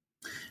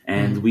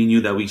 And we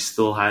knew that we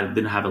still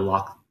didn't have it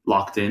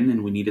locked in,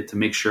 and we needed to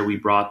make sure we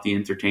brought the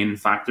entertainment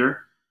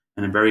factor.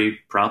 And I'm very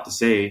proud to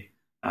say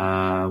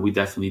we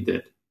definitely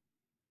did.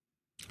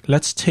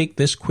 Let's take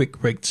this quick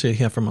break to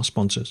hear from our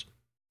sponsors.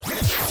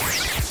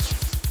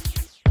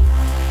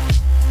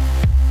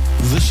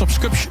 The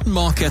subscription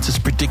market is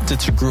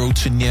predicted to grow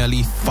to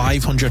nearly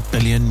 $500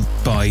 billion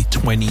by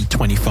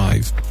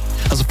 2025.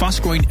 As a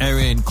fast-growing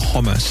area in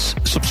commerce,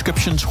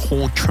 subscriptions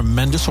hold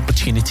tremendous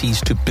opportunities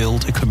to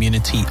build a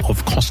community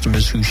of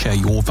customers who share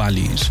your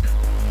values.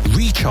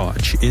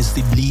 Recharge is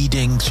the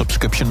leading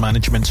subscription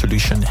management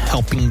solution,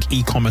 helping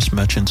e-commerce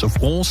merchants of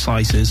all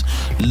sizes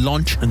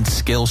launch and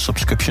scale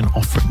subscription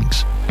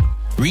offerings.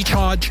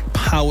 Recharge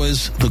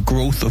powers the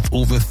growth of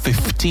over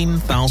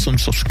 15,000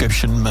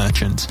 subscription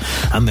merchants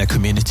and their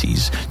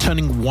communities,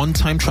 turning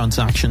one-time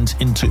transactions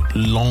into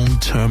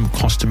long-term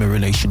customer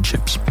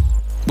relationships.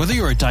 Whether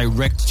you're a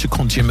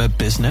direct-to-consumer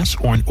business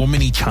or an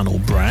omni-channel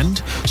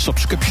brand,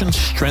 subscriptions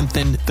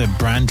strengthen the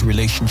brand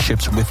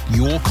relationships with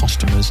your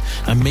customers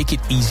and make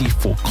it easy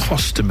for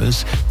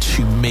customers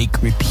to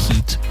make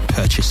repeat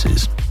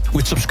purchases.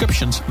 With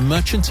subscriptions,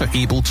 merchants are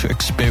able to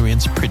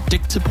experience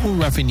predictable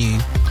revenue,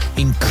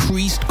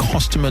 increased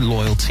customer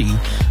loyalty,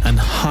 and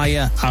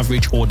higher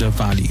average order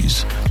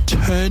values.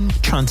 Turn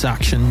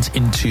transactions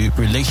into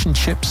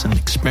relationships and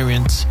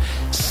experience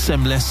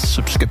seamless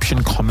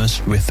subscription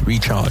commerce with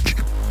Recharge.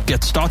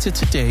 Get started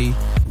today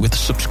with a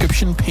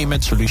subscription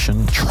payment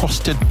solution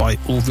trusted by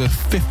over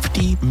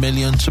 50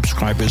 million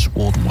subscribers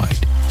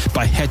worldwide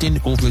by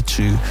heading over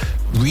to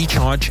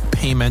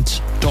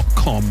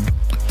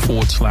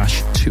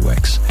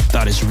rechargepayments.com/2x.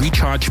 That is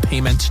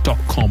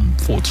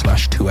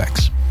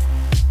rechargepayments.com/2x.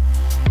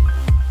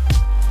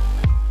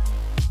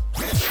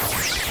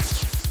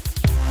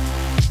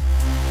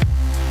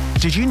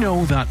 Did you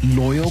know that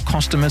loyal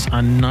customers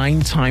are 9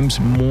 times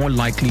more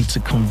likely to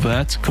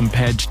convert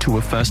compared to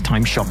a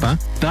first-time shopper?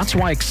 That's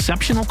why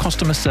exceptional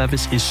customer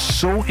service is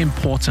so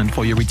important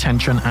for your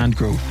retention and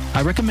growth.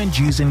 I recommend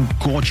using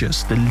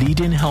Gorgias, the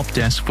leading help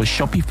desk for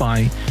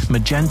Shopify,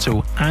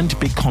 Magento, and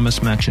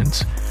BigCommerce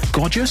merchants.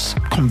 Gorgias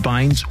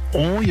combines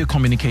all your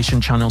communication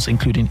channels,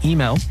 including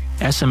email,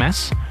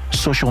 SMS,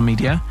 social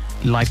media,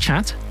 live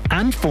chat,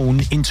 and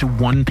phone into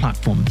one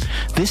platform.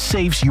 This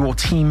saves your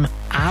team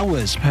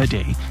hours per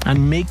day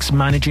and makes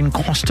managing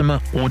customer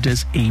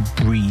orders a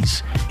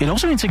breeze. It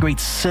also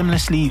integrates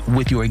seamlessly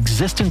with your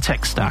existing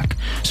tech stack,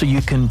 so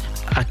you can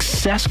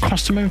access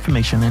customer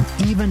information and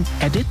even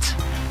edit,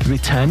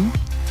 return,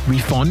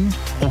 refund,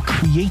 or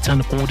create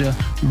an order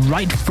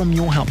right from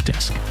your help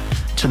desk.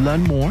 To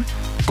learn more,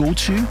 go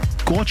to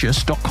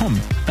gorgias.com.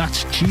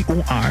 That's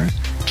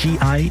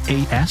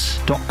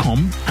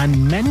GORGIAS.com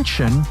and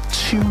mention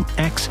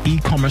 2X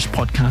e-commerce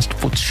podcast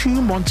for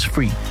 2 months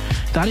free.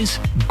 That is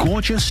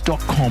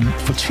gorgias.com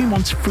for 2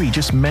 months free.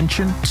 Just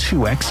mention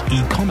 2X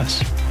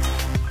e-commerce.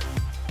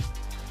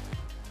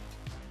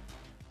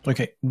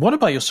 Okay, what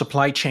about your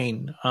supply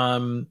chain?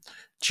 Do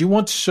you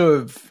want to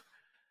serve?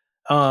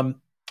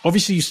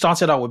 Obviously, you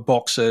started out with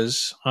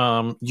boxers.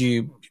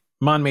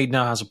 Man-Made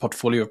now has a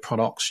portfolio of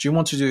products. Do you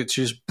want to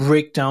just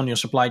break down your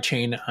supply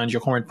chain and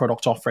your current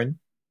product offering?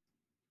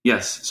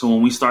 Yes. So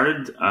when we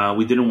started,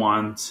 we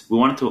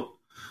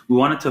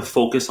wanted to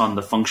focus on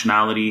the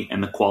functionality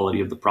and the quality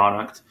of the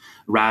product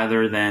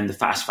rather than the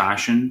fast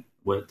fashion,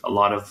 what a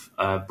lot of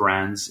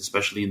brands,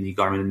 especially in the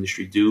garment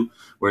industry, do,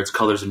 where it's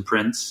colors and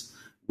prints.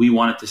 We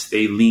wanted to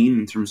stay lean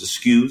in terms of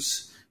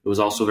SKUs. It was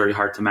also very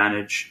hard to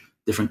manage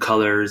different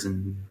colors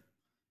and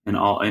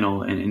all,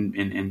 and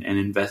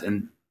invest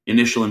in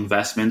initial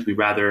investment. We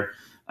rather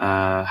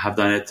have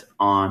done it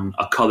on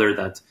a color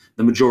that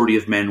the majority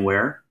of men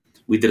wear.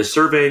 We did a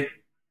survey.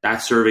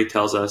 That survey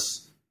tells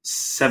us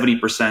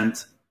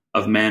 70%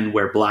 of men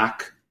wear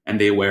black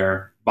and they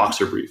wear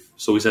boxer brief.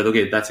 So we said,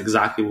 okay, that's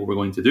exactly what we're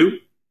going to do.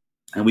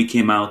 And we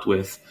came out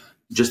with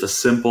just a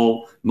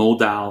simple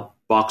modal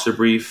boxer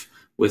brief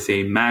with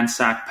a man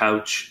sack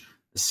pouch,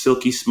 a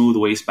silky smooth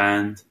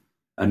waistband,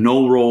 a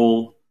no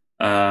roll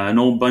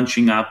no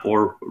bunching up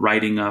or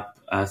riding up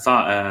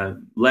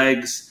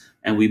legs,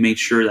 and we made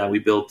sure that we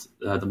built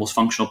the most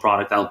functional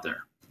product out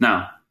there.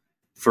 Now,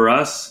 for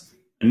us,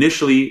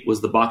 initially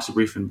was the Boxer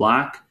Brief in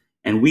black,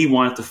 and we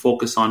wanted to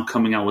focus on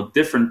coming out with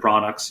different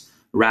products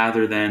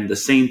rather than the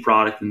same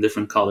product in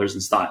different colors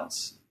and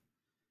styles.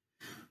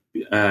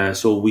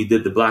 So we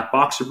did the black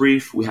Boxer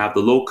Brief. We have the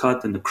low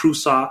cut and the crew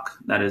sock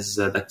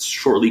that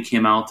shortly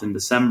came out in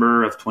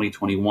December of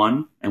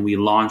 2021, and we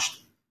launched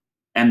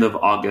end of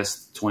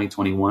August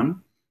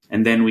 2021.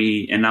 And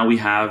now we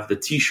have the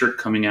t-shirt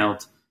coming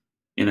out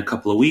in a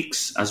couple of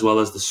weeks, as well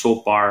as the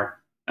soap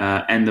bar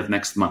end of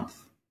next month.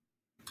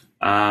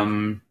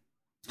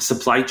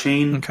 Supply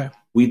chain. Okay.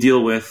 We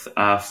deal with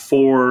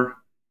four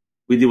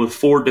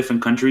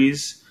different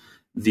countries.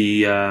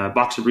 The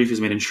Boxer Brief is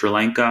made in Sri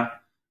Lanka.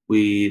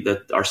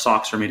 Our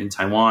socks are made in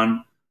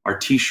Taiwan. Our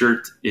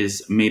t-shirt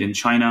is made in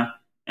China,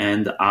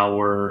 and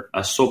our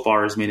soap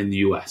bar is made in the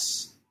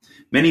US.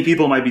 Many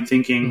people might be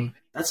thinking,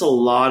 that's a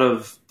lot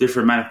of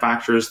different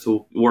manufacturers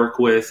to work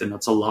with, and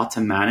that's a lot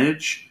to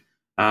manage.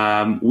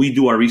 We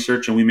do our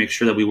research, and we make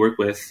sure that we work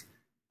with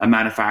a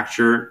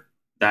manufacturer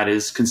that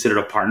is considered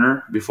a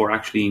partner before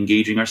actually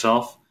engaging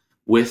ourselves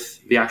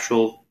with the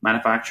actual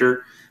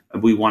manufacturer.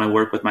 We want to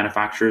work with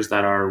manufacturers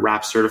that are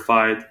RAP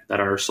certified, that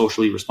are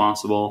socially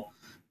responsible,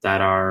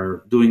 that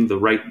are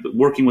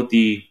working with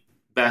the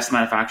best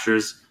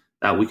manufacturers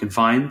that we can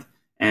find.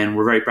 And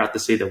we're very proud to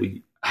say that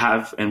we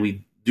have, and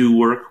we do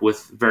work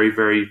with very,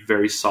 very,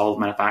 very solid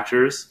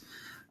manufacturers.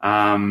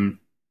 When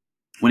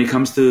it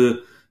comes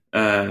to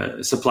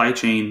supply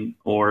chain,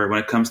 or when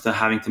it comes to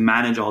having to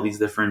manage all these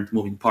different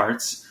moving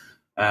parts,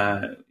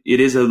 it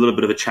is a little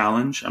bit of a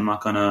challenge. I'm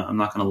not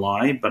gonna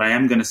lie, but I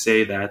am gonna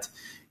say that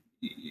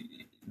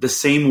the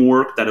same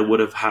work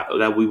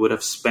that we would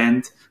have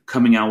spent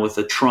coming out with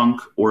a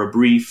trunk or a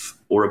brief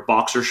or a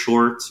boxer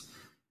short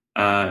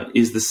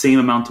is the same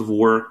amount of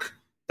work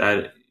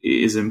that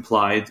is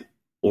implied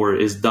or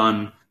is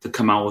done to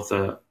come out with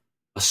a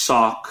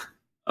sock,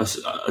 a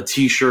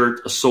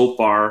t-shirt, a soap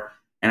bar,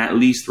 and at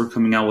least we're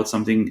coming out with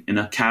something in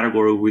a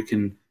category where we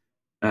can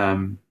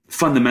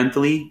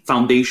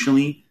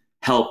foundationally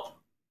help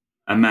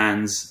a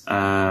man's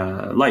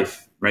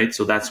life, right?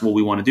 So that's what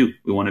we want to do.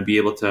 We want to be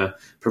able to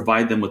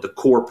provide them with the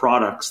core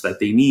products that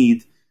they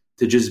need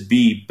to just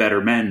be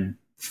better men,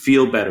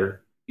 feel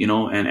better,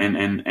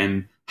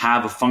 and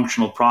have a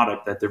functional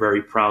product that they're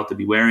very proud to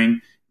be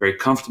wearing, very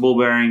comfortable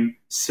wearing,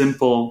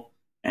 simple,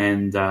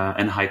 and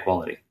high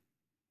quality.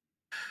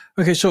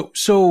 Okay,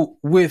 so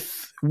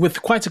with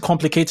quite a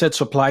complicated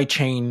supply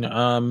chain,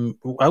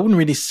 I wouldn't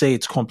really say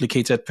it's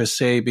complicated per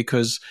se,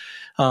 because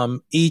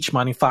each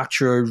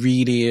manufacturer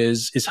really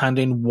is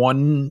handling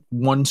one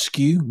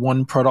SKU,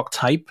 one product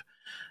type.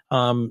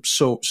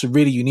 So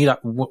really you need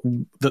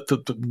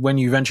when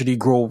you eventually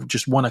grow,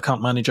 just one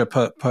account manager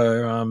per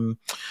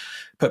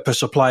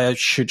supplier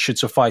should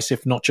suffice,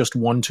 if not just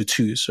 1 to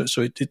 2.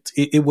 So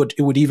it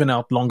would even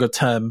out longer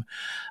term.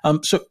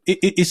 So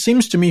it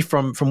seems to me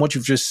from what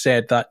you've just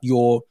said that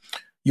your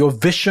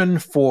vision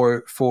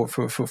for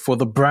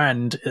the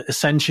brand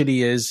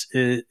essentially is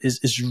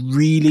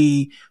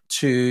really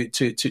to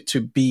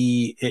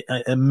be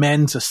a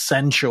men's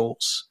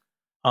essentials,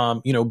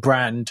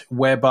 brand,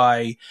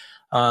 whereby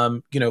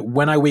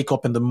when I wake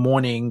up in the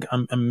morning,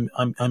 I'm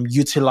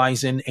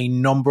utilizing a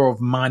number of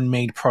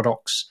man-made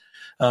products.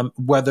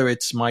 Whether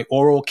it's my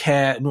oral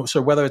care,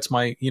 so whether it's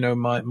my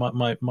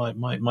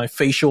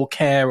facial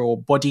care or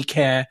body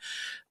care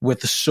with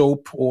the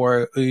soap,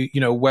 or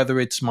whether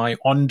it's my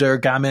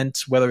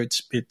undergarments, whether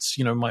it's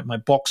my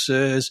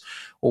boxers,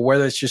 or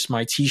whether it's just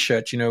my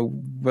t-shirt,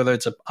 whether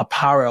it's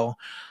apparel.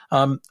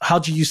 How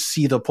do you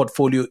see the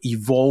portfolio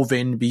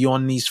evolving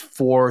beyond these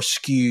 4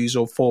 SKUs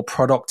or 4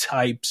 product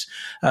types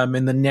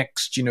in the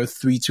next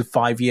 3 to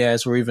 5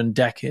 years or even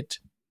decade?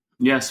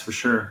 Yes, for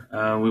sure.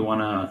 We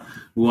want,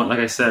 like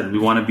I said, we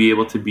want to be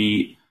able to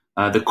be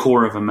the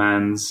core of a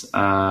man's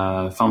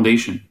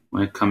foundation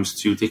when it comes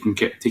to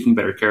taking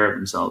better care of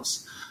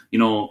themselves.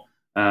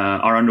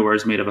 Our underwear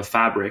is made of a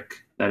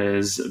fabric that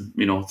is,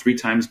 3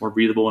 times more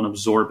breathable and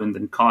absorbent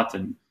than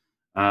cotton.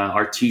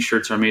 Our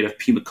t-shirts are made of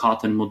Pima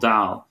cotton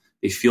modal.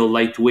 They feel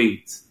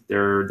lightweight.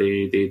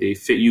 They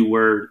fit you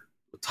where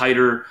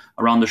tighter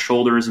around the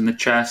shoulders and the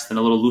chest, and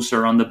a little looser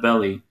around the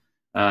belly.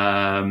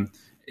 Our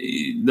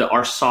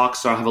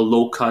socks have a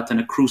low cut and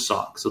a crew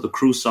sock. So the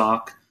crew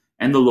sock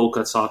and the low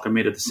cut sock are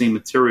made of the same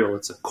material.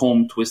 It's a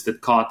comb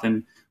twisted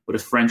cotton with a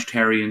French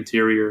terry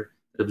interior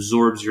that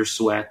absorbs your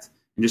sweat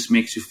and just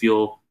makes you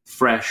feel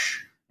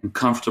fresh and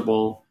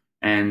comfortable.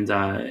 And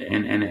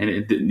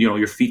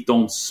your feet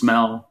don't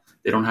smell.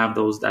 They don't have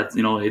those.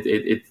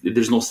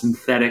 There's no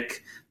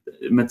synthetic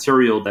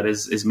material that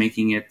is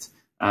making it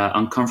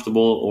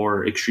uncomfortable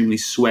or extremely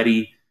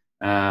sweaty.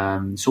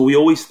 So we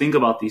always think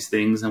about these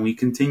things, and we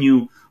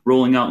continue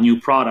rolling out new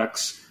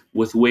products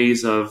with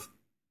ways of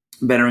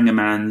bettering a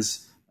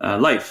man's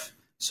life.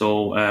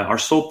 So our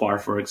soap bar,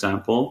 for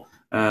example,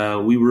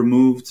 we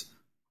removed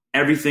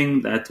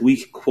everything that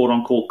we quote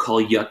unquote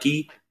call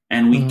yucky,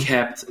 and we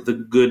kept the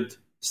good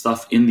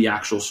stuff in the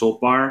actual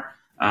soap bar,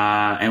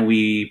 and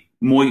we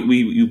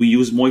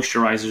use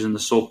moisturizers in the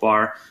soap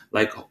bar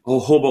like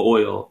jojoba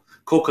oil,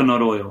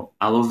 coconut oil,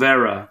 aloe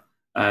vera,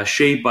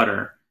 shea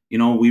butter.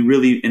 We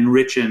really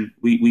enrich and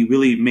we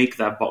really make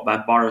that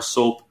bar of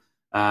soap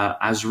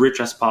as rich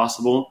as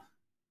possible,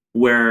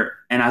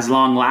 and as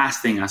long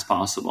lasting as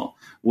possible.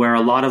 Where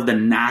a lot of the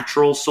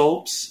natural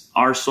soaps,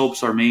 our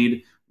soaps are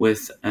made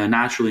with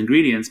natural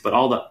ingredients, but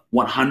all the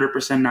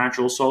 100%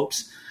 natural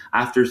soaps,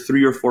 after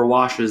 3 or 4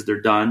 washes, they're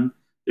done.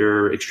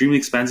 They're extremely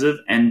expensive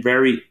and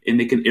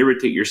they can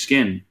irritate your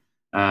skin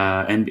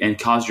and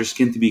cause your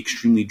skin to be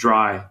extremely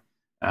dry,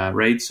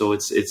 right? So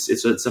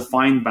it's a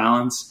fine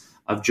balance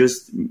of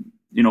just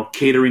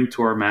catering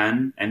to our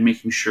man and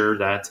making sure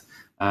that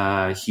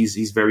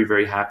he's very,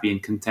 very happy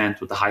and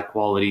content with the high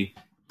quality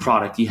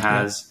product he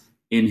has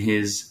in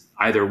his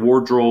either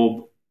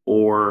wardrobe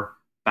or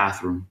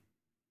bathroom.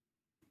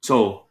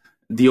 So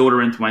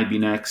deodorant might be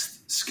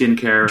next,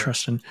 skincare,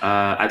 interesting.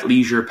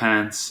 Athleisure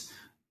pants.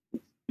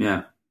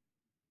 Yeah.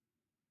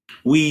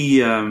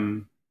 We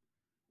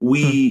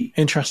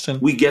interesting.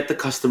 We get the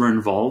customer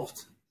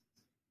involved.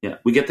 Yeah.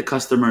 We get the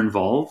customer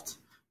involved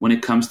when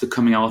it comes to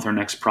coming out with our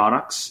next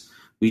products.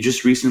 We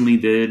just recently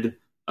did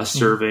a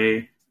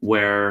survey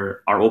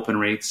where our open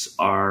rates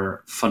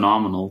are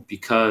phenomenal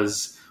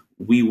because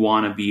we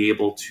want to be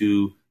able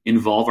to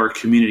involve our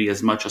community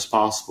as much as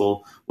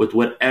possible with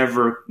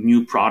whatever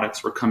new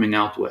products we're coming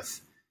out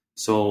with.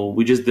 So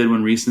we just did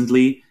one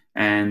recently,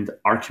 and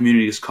our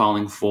community is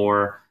calling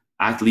for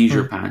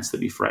athleisure pants, to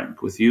be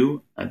frank with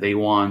you. They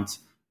want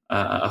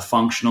a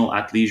functional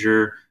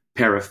athleisure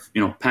pair of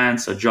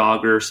pants, a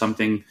jogger,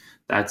 something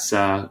that's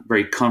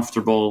very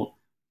comfortable,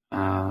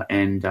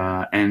 and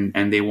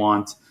they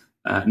want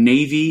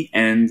navy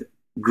and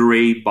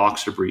gray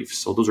boxer briefs.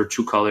 So those are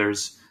 2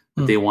 colors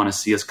that they want to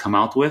see us come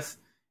out with.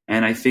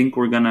 And I think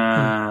we're going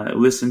to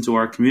listen to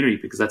our community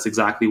because that's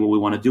exactly what we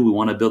want to do. We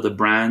want to build a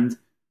brand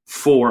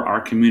for our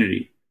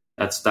community.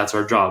 That's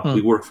our job.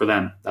 We work for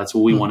them. That's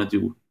what we want to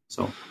do.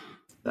 So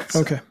that's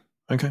okay.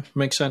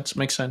 Makes sense.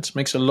 Makes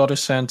a lot of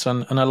sense.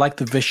 And I like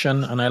the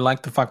vision, and I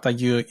like the fact that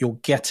you're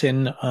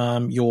getting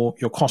your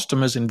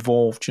customers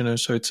involved,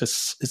 So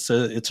it's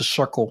a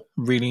circle,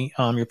 really.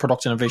 Your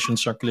product innovation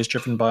circle is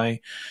driven by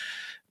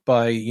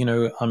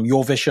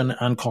your vision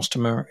and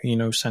customer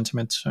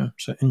sentiment. So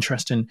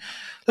interesting.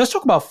 Let's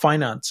talk about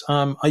finance.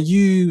 Are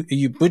you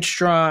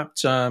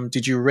bootstrapped?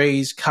 Did you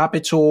raise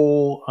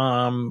capital?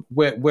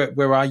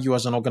 Where are you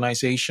as an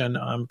organization?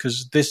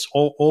 Because this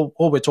all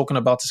we're talking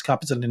about is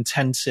capital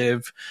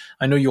intensive.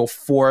 I know you're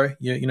four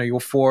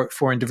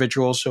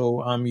individuals,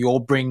 so you all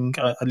bring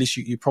at least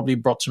you probably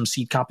brought some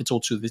seed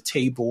capital to the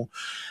table.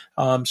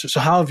 So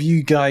how have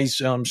you guys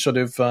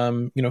funded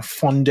the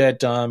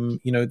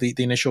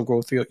initial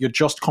growth? You're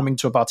just coming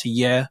to about a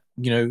year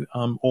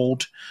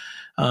old.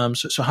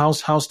 So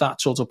how's that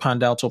sort of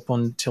panned out up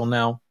until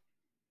now?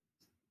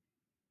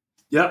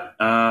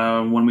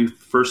 Yeah. When we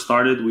first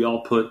started, we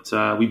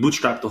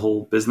bootstrapped the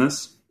whole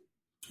business.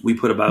 We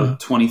put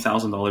about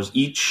 $20,000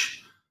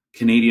 each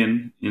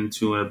Canadian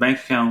into a bank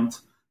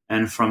account,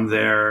 and from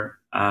there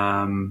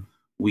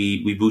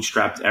we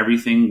bootstrapped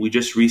everything. We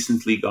just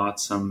recently got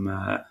some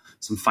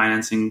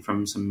financing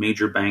from some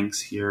major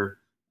banks here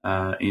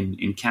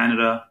in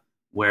Canada,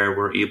 where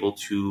we're able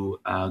to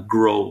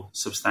grow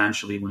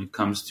substantially when it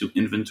comes to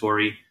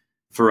inventory.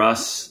 For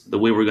us, the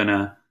way we're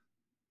gonna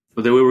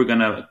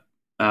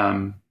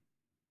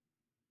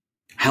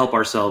help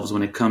ourselves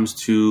when it comes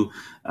to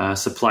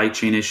supply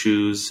chain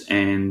issues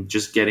and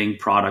just getting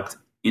product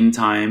in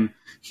time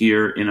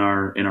here in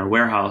our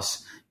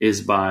warehouse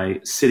is by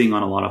sitting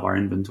on a lot of our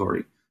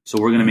inventory. So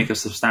we're going to make a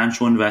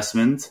substantial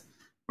investment.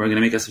 We're going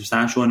to make a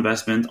substantial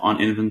investment on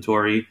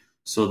inventory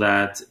so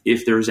that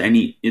if there's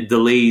any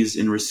delays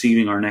in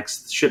receiving our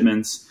next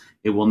shipments,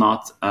 it will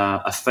not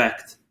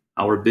affect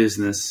our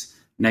business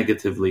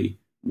negatively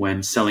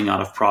when selling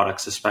out of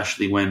products,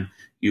 especially when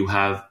you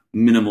have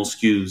minimal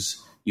SKUs.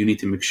 You need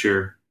to make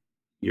sure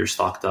you're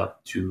stocked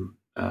up to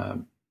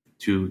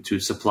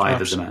supply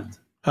the demand.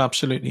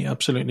 Absolutely.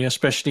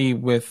 Especially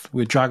with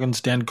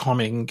Dragon's Den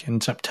coming in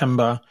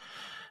September,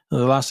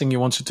 the last thing you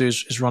want to do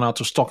is run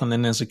out of stock, and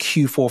then there's a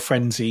Q4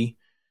 frenzy,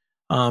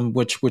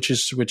 which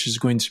is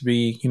going to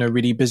be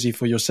really busy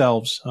for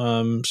yourselves.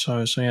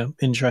 So yeah,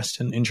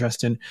 interesting.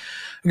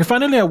 Okay,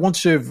 finally, I want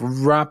to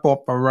wrap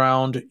up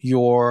around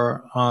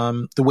your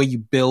the way you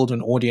build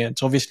an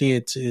audience.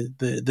 Obviously,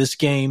 this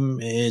game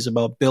is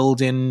about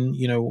building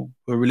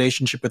a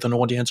relationship with an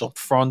audience up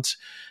front,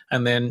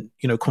 and then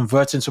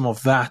converting some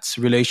of that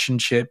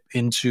relationship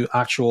into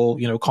actual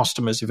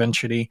customers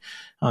eventually,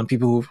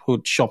 people who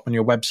shop on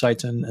your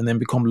website and then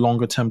become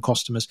longer term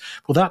customers.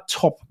 But that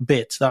top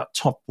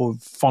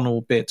of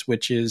funnel bit,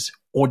 which is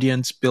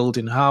audience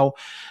building, how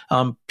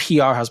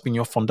PR has been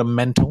your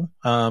fundamental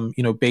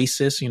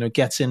basis,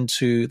 gets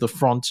into the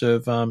front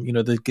of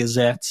the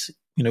Gazette.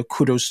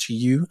 Kudos to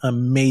you,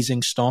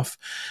 amazing stuff,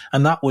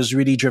 and that was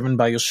really driven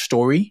by your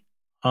story.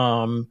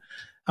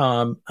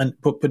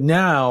 But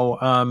now,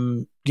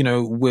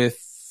 with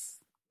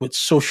with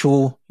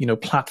social,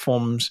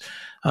 platforms?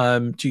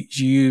 Do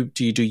you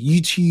do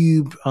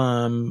YouTube?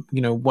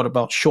 What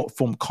about short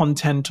form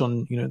content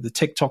on, the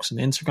TikToks and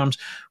Instagrams?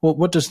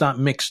 What does that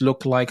mix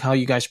look like? How are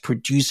you guys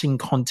producing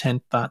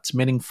content that's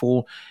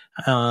meaningful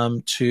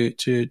to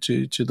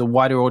the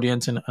wider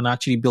audience and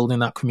actually building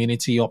that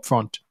community up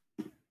front?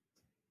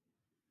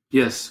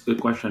 Yes,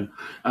 good question.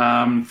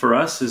 For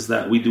us is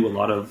that we do a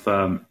lot of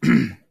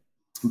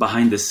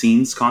behind the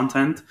scenes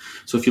content.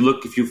 So if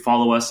you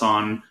follow us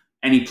on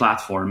any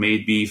platform, may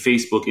it be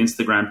Facebook,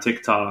 Instagram,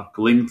 TikTok,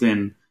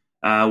 LinkedIn,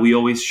 we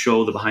always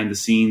show the behind the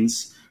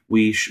scenes.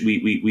 We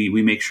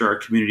make sure our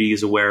community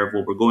is aware of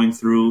what we're going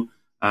through.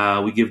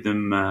 We give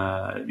them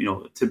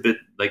tidbit,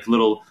 like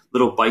little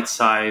bite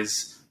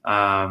size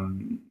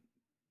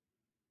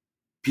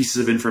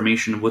pieces of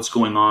information of what's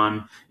going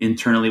on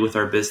internally with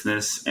our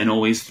business, and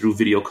always through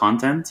video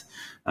content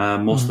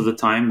most of the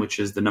time, which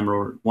is the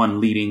number one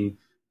leading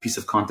piece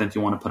of content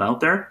you want to put out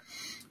there.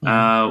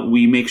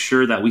 We make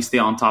sure that we stay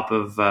on top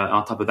of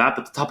that,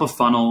 but the top of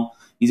funnel,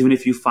 even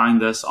if you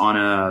find us on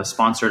a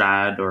sponsored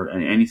ad or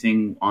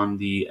anything on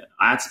the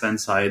ad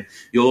spend side,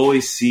 you'll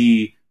always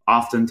see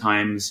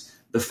oftentimes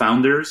the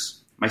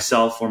founders,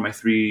 myself or my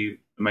three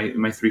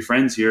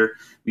friends here.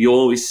 You'll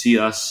always see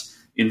us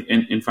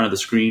in front of the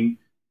screen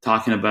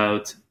talking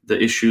about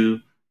the issue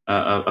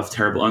of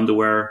terrible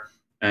underwear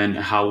and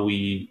how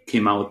we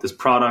came out with this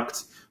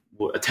product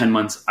 10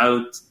 months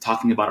out,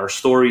 talking about our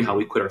story, how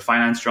we quit our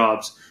finance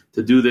jobs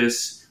to do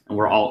this, and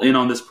we're all in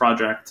on this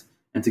project,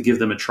 and to give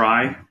them a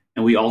try.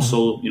 And we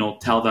also,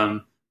 tell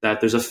them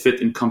that there's a fit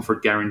and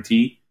comfort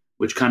guarantee,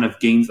 which kind of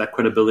gains that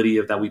credibility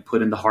of that we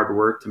put in the hard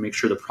work to make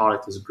sure the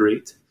product is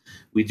great.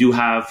 We do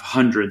have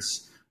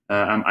hundreds.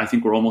 I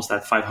think we're almost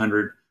at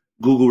 500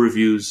 Google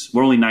reviews.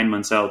 We're only 9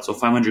 months out, so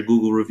 500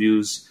 Google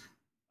reviews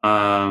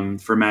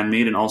for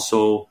Man-Made, and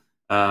also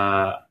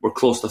we're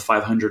close to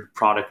 500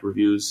 product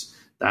reviews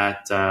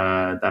that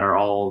are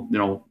all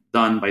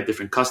done by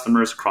different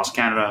customers across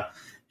Canada,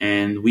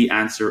 and we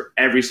answer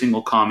every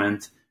single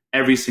comment,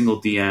 every single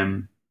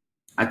DM.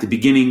 At the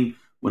beginning,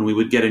 when we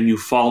would get a new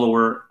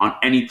follower on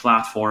any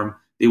platform,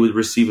 they would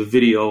receive a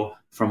video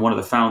from one of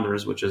the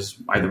founders, which is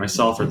either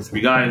myself or the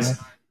three guys.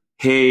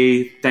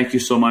 Hey, thank you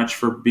so much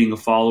for being a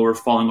follower,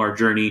 following our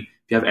journey. If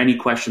you have any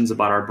questions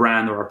about our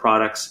brand or our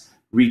products,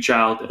 reach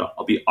out.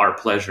 It'll be our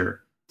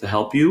pleasure to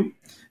help you.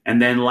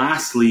 And then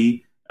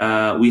lastly,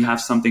 we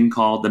have something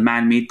called the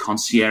Man-Made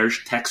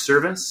Concierge Tech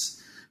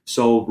Service.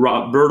 So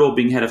Roberto,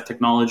 being head of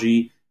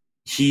technology,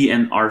 he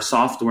and our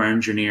software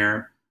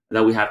engineer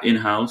that we have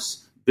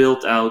in-house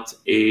built out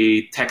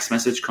a text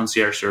message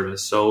concierge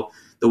service. So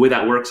the way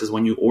that works is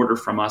when you order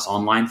from us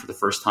online for the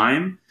first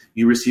time,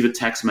 you receive a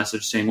text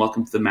message saying,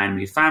 welcome to the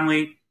Man-Made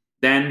family.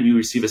 Then you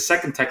receive a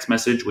second text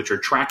message with your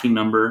tracking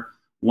number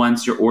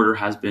once your order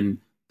has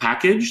been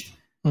packaged.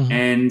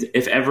 And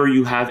if ever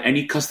you have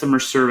any customer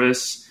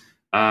service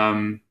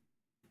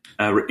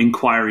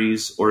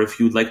inquiries, or if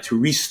you'd like to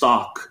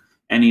restock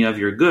any of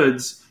your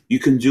goods, you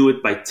can do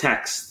it by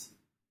text.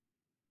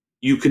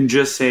 You can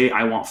just say,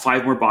 I want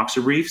 5 more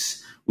boxer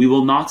briefs. We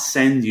will not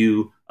send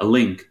you a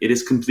link. It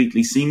is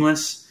completely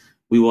seamless.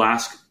 We will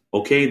ask,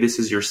 okay, this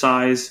is your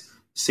size,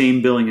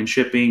 same billing and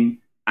shipping,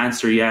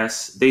 answer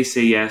yes, they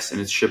say yes, and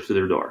it's shipped to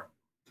their door.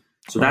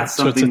 So that's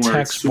something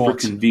where it's super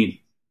convenient.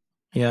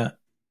 Yeah.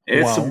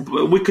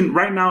 We can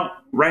right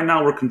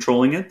now we're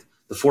controlling it.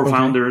 The 4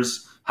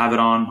 founders have it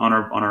on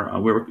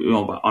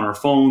our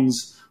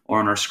phones or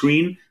on our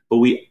screen, but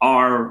we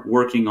are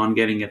working on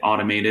getting it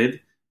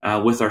automated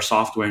with our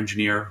software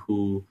engineer,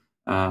 who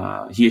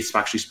he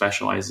actually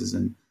specializes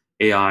in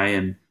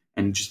AI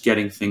and just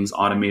getting things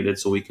automated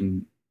so we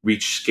can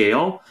reach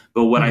scale.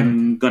 But what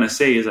I'm going to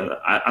say is that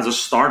as a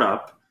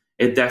startup,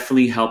 it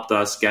definitely helped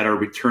us get our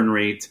return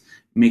rate,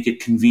 make it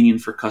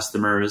convenient for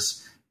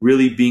customers,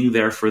 really being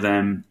there for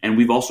them. And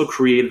we've also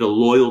created a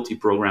loyalty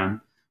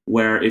program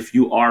where if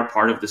you are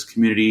part of this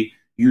community,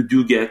 you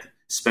do get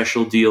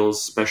special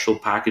deals, special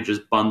packages,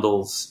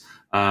 bundles,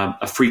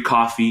 a free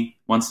coffee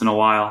once in a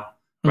while,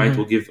 right?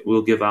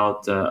 We'll give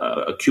out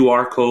a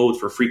QR code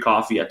for free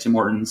coffee at Tim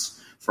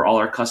Hortons for all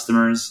our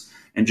customers,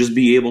 and just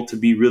be able to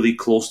be really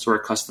close to our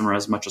customer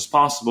as much as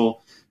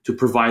possible to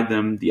provide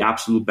them the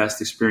absolute best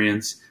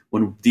experience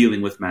when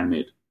dealing with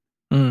Man-Made.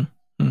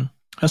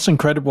 That's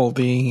incredible.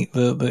 The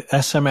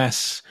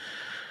SMS,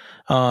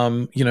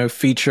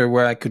 feature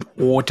where I could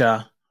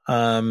order,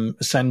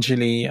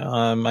 essentially,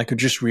 I could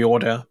just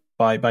reorder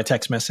by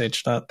text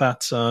message.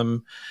 That's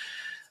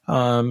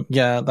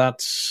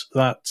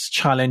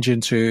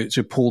challenging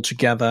to pull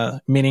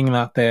together, meaning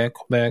that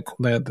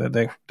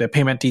their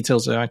payment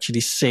details are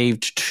actually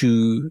saved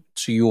to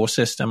your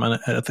system. And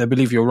I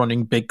believe you're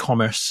running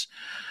BigCommerce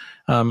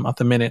at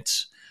the minute.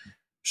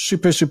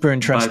 Super, super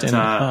interesting.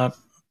 But,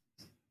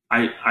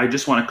 I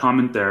just want to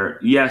comment there.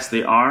 Yes,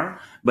 they are,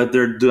 but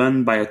they're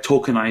done by a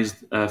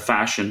tokenized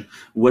fashion.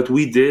 What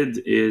we did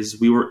is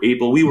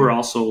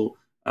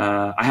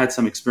I had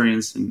some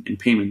experience in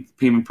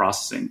payment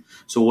processing.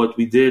 So what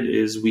we did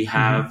is we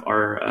have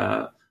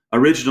our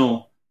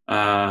original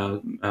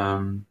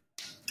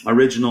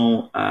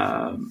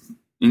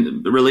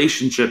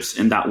relationships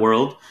in that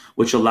world,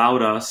 which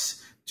allowed us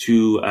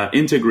to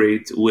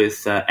integrate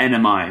with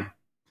NMI.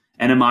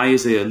 NMI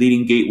is a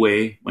leading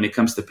gateway when it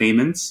comes to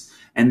payments,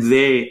 and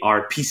they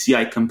are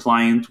PCI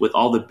compliant with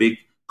all the big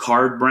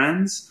card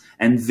brands,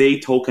 and they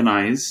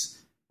tokenize,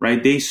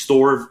 right? They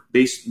store,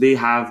 they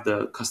have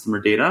the customer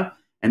data,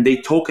 and they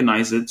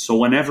tokenize it. So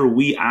whenever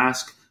we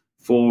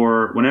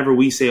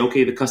say,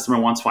 okay, the customer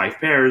wants 5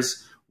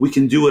 pairs, we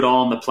can do it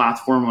all on the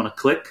platform on a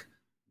click,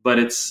 but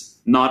it's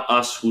not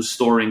us who's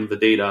storing the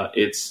data.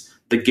 It's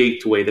the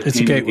gateway, the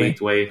payment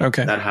gateway.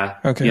 Okay.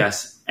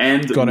 Yes.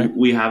 And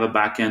we have a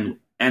backend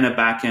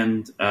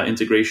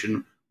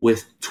integration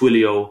with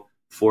Twilio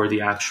for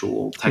the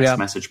actual text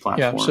message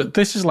platform. Yeah. So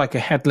this is like a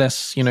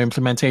headless,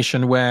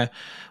 implementation where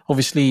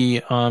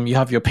obviously you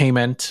have your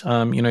payment,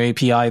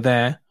 API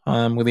there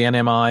with the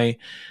NMI,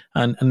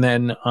 and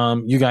then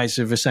you guys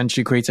have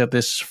essentially created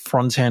this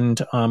front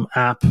end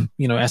app,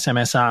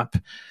 SMS app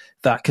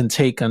that can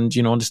take and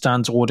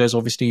understands orders.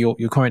 Obviously,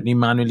 you're currently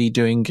manually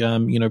doing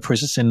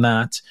processing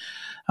that.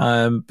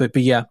 But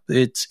yeah,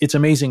 it's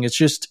amazing. It's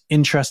just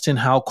interesting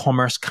how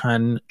commerce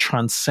can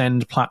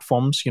transcend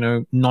platforms,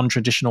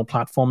 non-traditional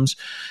platforms.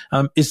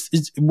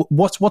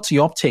 What's the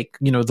uptake,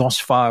 thus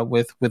far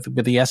with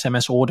the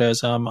SMS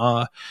orders?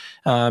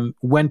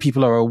 When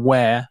people are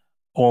aware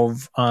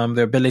of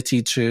their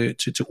ability to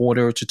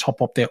order, to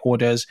top up their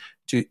orders,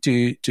 to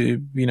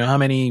how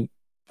many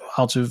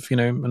out of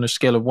on a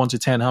scale of 1 to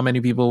 10, how many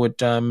people would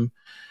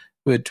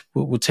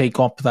take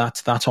up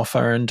that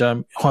offer, and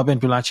how many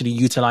people actually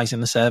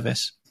utilizing the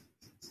service?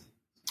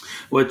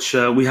 Which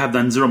we have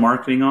done zero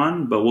marketing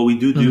on, but what we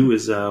do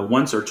is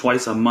once or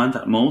twice a month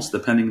at most,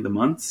 depending the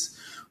months,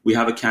 we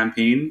have a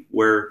campaign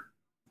where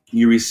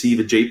you receive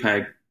a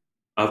JPEG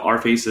of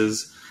our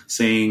faces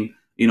saying,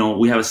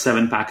 we have a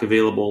 7-pack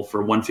available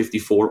for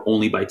 $154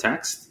 only by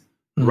text.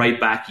 Write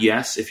back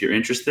yes if you're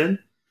interested.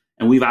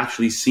 And we've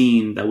actually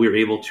seen that we're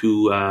able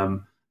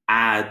to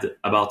add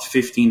about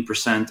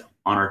 15%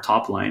 on our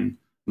top line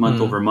month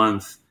over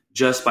month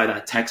just by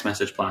that text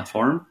message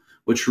platform,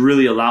 which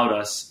really allowed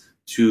us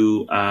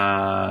to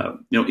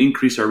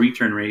increase our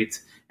return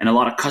rate. And a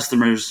lot of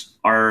customers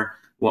are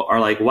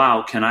like,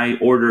 wow, can I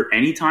order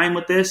anytime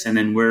with this? And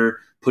then we're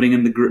putting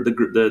in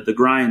the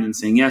grind and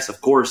saying, yes,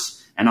 of course.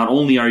 And not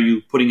only are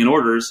you putting in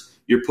orders,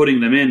 you're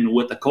putting them in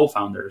with the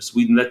co-founders.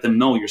 We let them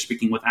know you're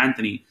speaking with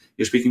Anthony,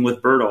 you're speaking with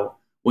Berto.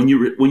 When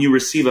you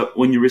receive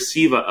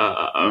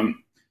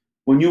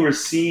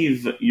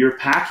your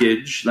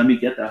package, let me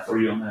get that for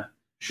you. I'm going to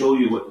show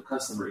you what the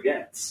customer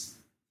gets.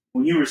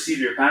 When you receive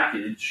your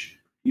package,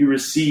 you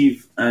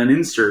receive an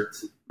insert,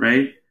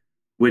 right?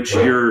 Which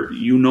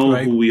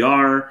who we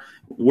are.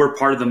 We're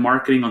part of the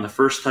marketing on the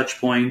first touch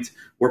point.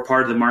 We're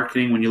part of the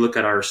marketing when you look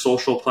at our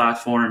social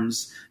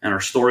platforms and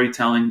our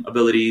storytelling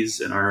abilities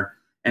and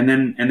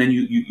then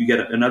you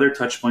get another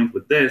touch point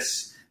with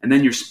this. And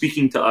then you're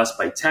speaking to us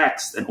by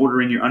text and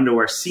ordering your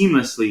underwear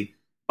seamlessly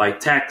by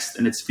text,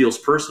 and it feels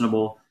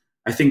personable.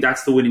 I think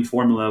that's the winning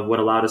formula of what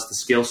allowed us to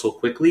scale so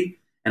quickly.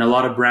 And a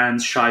lot of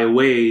brands shy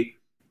away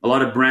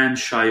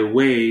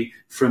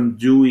from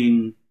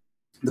doing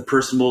the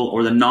personal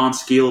or the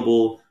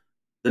non-scalable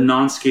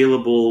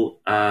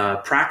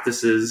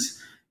practices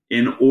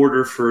in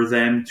order for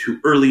them to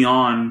early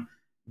on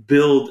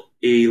build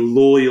a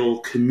loyal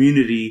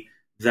community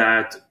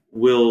that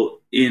will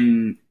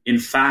in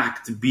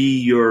fact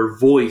be your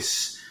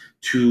voice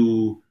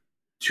to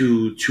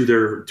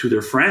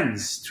their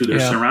friends, to their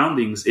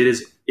surroundings. It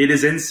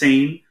is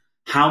insane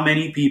how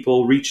many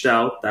people reached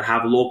out that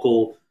have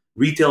local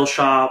retail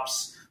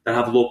shops, that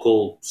have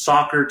local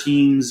soccer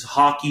teams,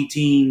 hockey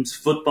teams,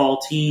 football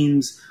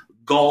teams,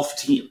 golf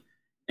team,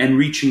 and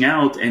reaching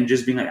out and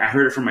just being like, I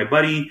heard it from my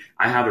buddy.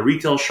 I have a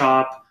retail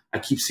shop. I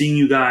keep seeing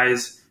you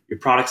guys. Your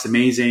product's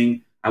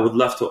amazing. I would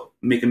love to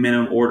make a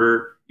minimum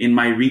order in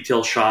my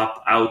retail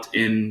shop out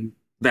in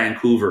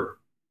Vancouver,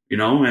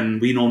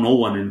 and we know no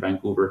one in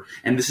Vancouver.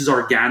 And this is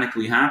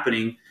organically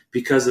happening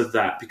because of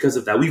that.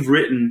 We've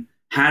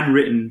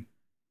handwritten,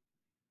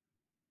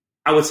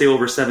 I would say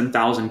over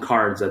 7,000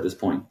 cards at this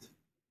point,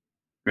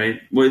 right?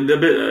 Well,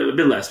 a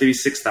bit less, maybe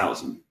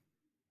 6,000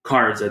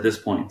 cards at this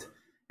point.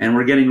 And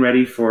we're getting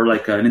ready for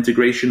like an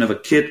integration of a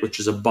kit,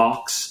 which is a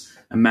box,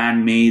 a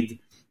man-made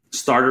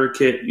starter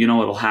kit.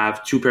 It'll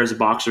have 2 pairs of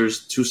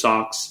boxers, 2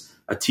 socks,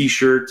 a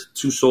t-shirt,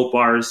 2 soap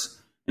bars,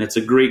 and it's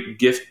a great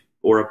gift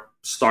or a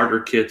starter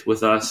kit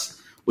with us,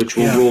 which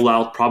will roll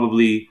out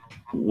probably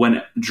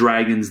when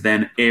Dragon's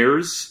Den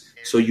airs.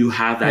 So you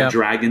have that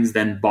Dragon's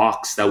Den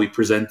box that we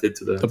presented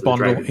to the bundle,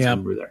 Dragon's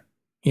member there.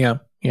 Yeah.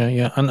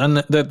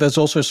 And there's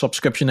also a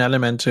subscription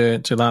element to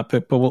that,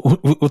 but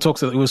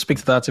we'll speak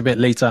to that a bit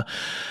later.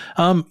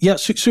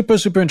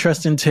 Super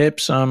interesting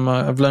tips.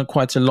 I've learned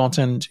quite a lot,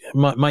 and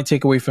my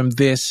takeaway from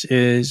this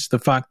is the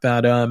fact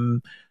that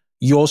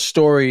your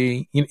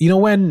story,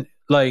 when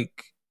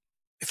like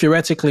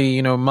theoretically,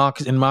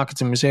 in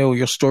marketing we say, oh,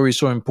 your story is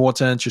so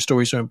important.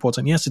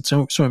 Yes, it's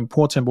so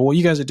important. But what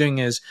you guys are doing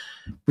is,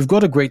 we've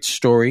got a great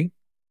story.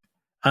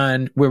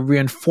 and we're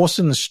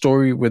reinforcing the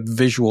story with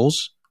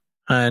visuals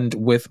and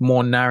with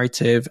more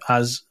narrative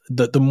as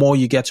the more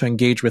you get to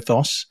engage with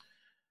us.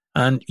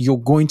 And you're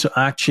going to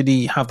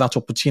actually have that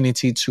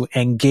opportunity to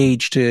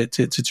engage, to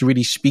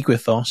really speak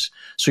with us.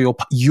 So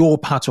you're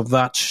part of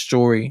that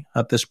story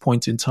at this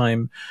point in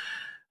time,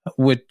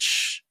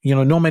 which,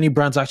 not many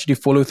brands actually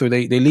follow through.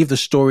 They leave the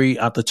story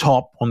at the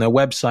top on their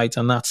website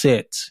and that's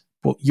it.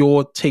 But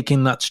you're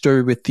taking that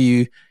story with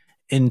you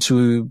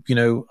into,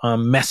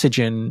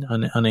 messaging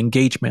and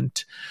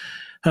engagement.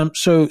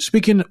 So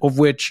speaking of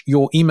which,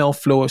 your email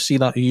flow, I see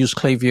that you use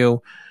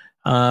Klaviyo.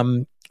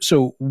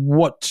 So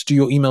what do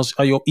your emails,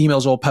 are your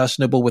emails all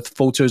personable with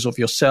photos of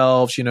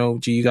yourselves?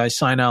 Do you guys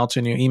sign out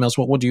in your emails?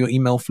 What do your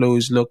email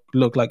flows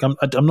look like?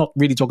 I'm not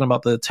really talking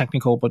about the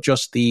technical, but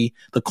just the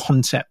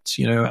concept,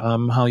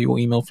 how your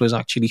email flows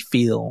actually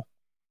feel.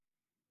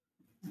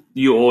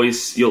 You'll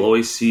always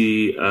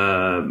see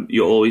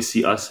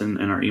us in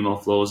our email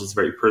flows. It's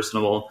very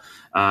personable.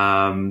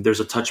 There's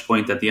a touch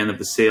point at the end of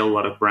the sale. A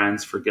lot of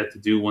brands forget to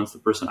do once the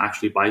person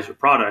actually buys your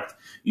product.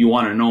 You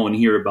want to know and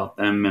hear about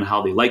them and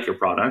how they like your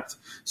product.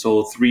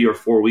 So 3 or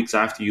 4 weeks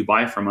after you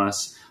buy from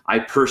us, I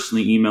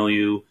personally email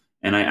you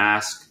and I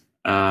ask,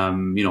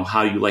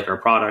 how you like our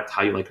product,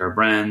 how you like our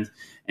brand.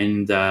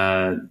 And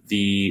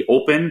the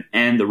open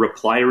and the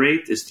reply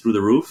rate is through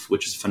the roof,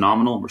 which is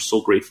phenomenal. We're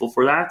so grateful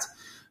for that.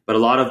 But a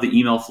lot of the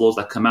email flows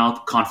that come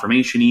out,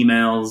 confirmation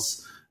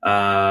emails,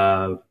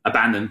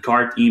 abandoned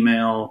cart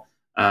email,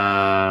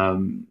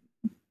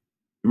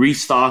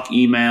 restock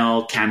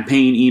email,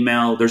 campaign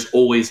email, there's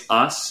always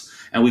us.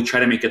 And we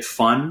try to make it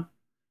fun,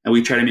 and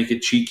we try to make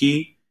it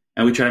cheeky,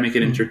 and we try to make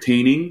it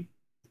entertaining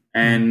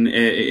and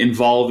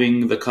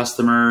involving the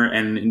customer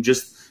and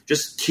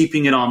just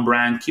keeping it on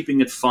brand,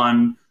 keeping it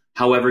fun,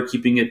 however,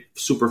 keeping it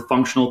super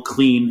functional,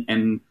 clean,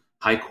 and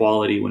high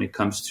quality when it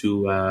comes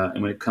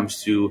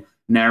to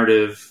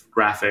narrative,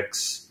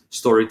 graphics,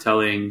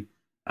 storytelling.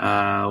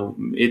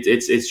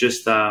 It's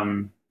just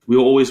we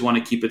always want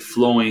to keep it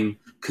flowing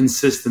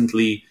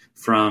consistently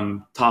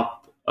from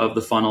top of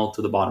the funnel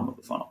to the bottom of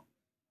the funnel.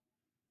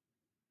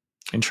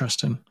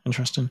 Interesting.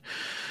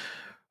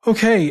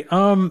 Okay.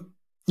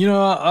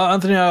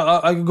 Anthony,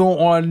 I could go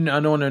on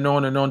and on and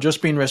on and on,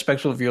 just being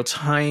respectful of your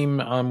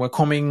time. We're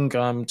coming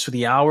to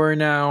the hour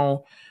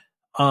now.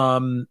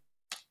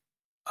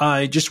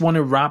 I just want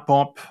to wrap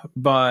up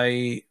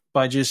by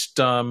just,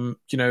 asking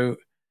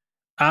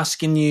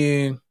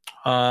you,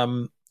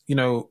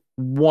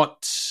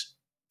 what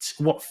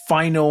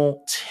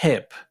final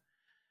tip,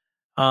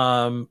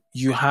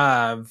 you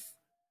have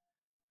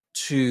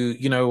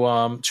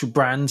to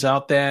brands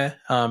out there,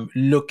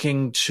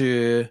 looking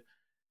to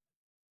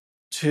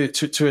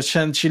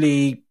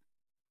essentially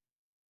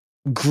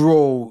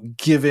grow,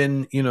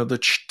 given,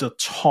 the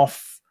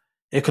tough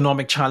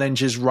economic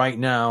challenges right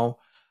now.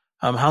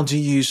 How do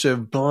you sort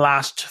of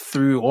blast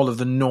through all of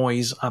the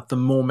noise at the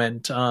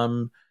moment?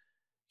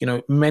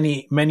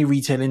 Many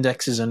retail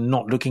indexes are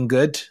not looking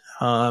good.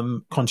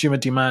 Consumer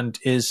demand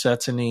is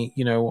certainly,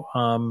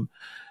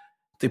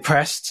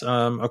 depressed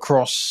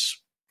across,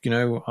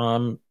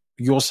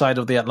 your side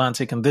of the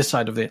Atlantic and this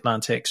side of the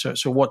Atlantic.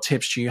 So what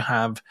tips do you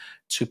have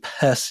to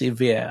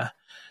persevere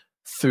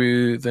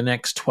through the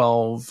next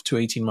 12 to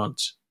 18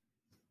 months?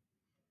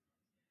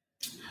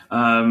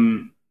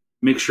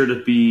 Make sure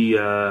to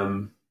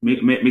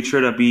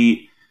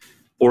be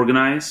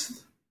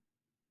organized,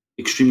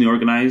 extremely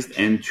organized,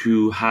 and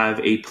to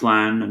have a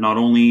plan, not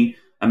only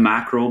a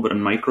macro, but a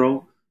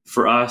micro.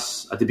 For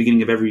us, at the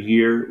beginning of every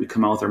year, we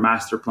come out with our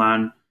master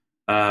plan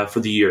for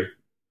the year.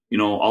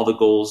 All the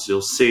goals,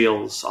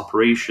 sales,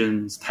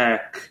 operations,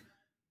 tech,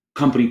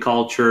 company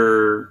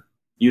culture,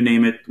 you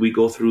name it. We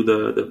go through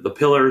the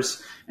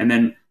pillars, and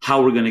then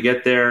how we're going to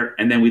get there.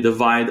 And then we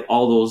divide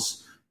all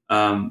those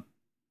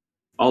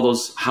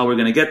how we're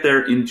going to get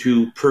there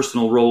into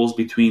personal roles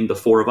between the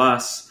four of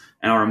us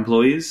and our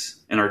employees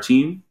and our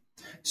team.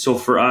 So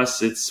for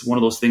us, it's one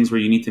of those things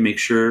where you need to make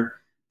sure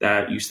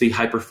that you stay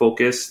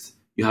hyper-focused,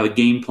 you have a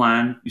game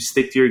plan, you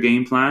stick to your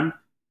game plan.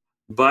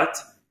 But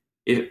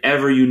if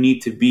ever you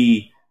need to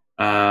be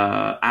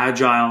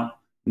agile,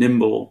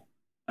 nimble,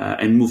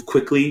 and move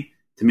quickly,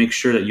 to make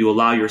sure that you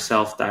allow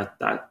yourself that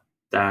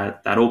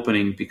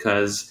opening,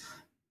 because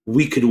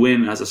we could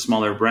win as a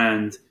smaller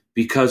brand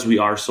because we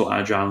are so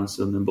agile and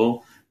so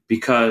nimble,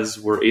 because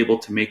we're able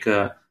to make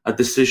a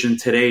decision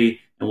today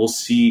and we'll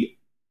see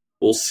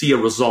a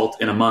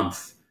result in a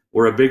month,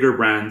 where a bigger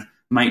brand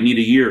might need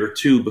a year or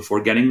two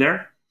before getting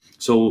there.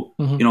 So,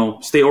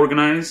 stay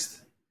organized,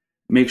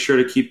 make sure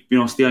to keep,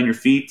 stay on your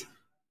feet.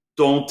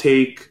 Don't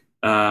take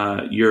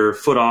your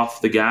foot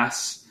off the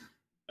gas.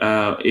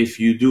 If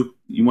you do,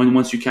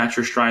 once you catch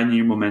your stride and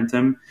your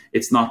momentum,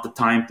 it's not the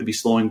time to be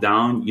slowing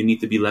down. You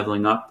need to be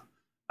leveling up.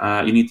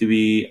 You need to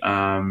be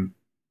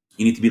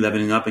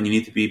leveling up, and you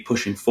need to be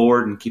pushing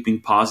forward and keeping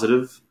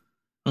positive.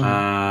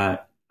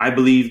 I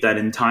believe that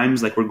in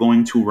times like we're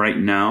going to right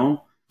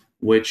now,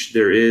 which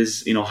there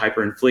is,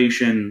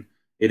 hyperinflation,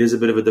 it is a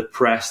bit of a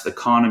depressed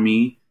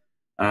economy.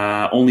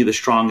 Only the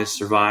strongest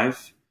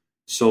survive.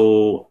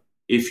 So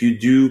if you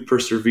do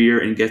persevere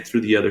and get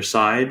through the other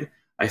side,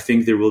 I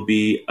think there will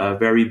be a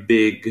very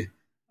big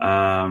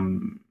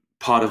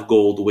pot of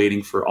gold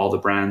waiting for all the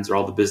brands or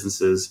all the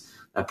businesses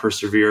that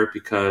persevere,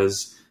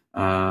 because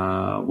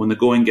when the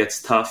going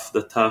gets tough,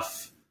 the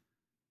tough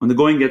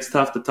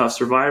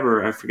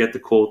survivor. I forget the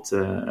quote,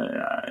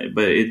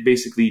 but it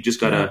basically you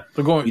just gotta.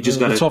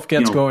 The tough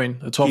gets going.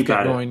 The tough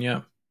gets going.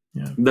 Yeah.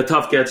 The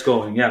tough gets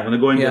going. Yeah. When the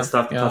going gets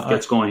tough, the tough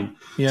gets going.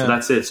 Yeah. So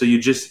that's it. So you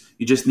just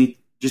need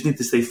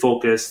to stay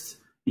focused,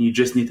 and you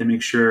just need to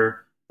make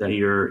sure that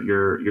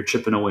you're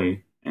chipping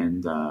away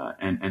and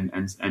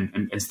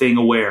staying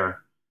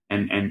aware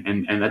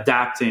and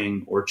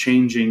adapting or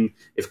changing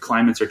if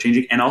climates are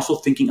changing, and also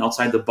thinking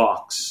outside the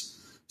box.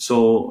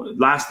 So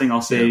last thing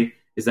I'll say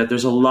is that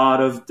there's a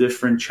lot of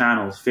different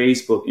channels: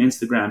 Facebook,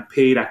 Instagram,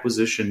 paid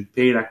acquisition.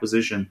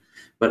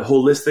 But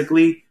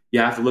holistically, you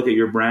have to look at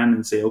your brand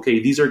and say, okay,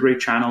 these are great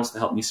channels to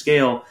help me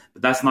scale,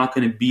 but that's not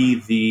going to be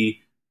the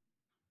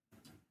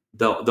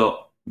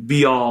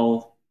be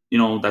all,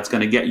 that's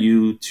going to get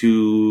you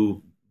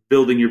to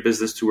building your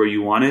business to where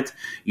you want it.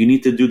 You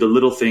need to do the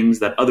little things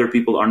that other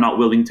people are not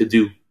willing to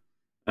do.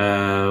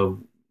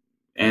 And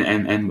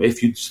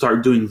if you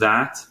start doing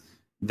that,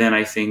 then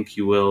I think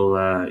you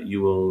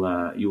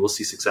will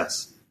see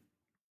success.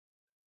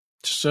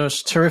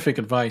 Just terrific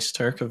advice,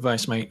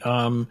 mate.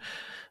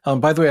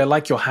 By the way, I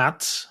like your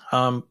hats.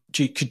 Can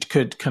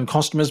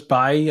customers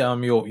buy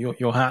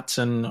your hats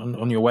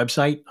on your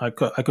website? I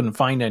couldn't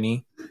find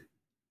any.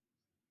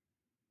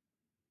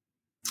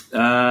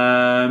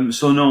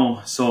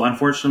 So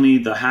unfortunately,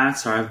 the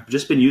hats have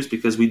just been used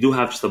because we do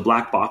have just a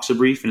black boxer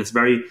brief, and it's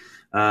very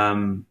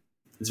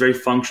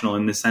functional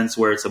in the sense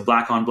where it's a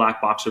black on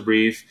black boxer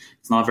brief.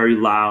 It's not very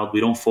loud. We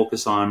don't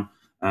focus on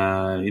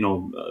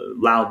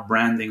loud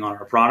branding on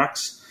our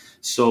products.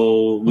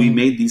 So we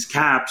made these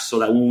caps so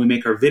that when we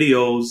make our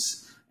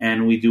videos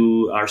and we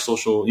do our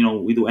social,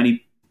 we do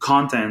any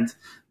content,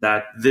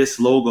 that this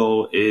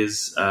logo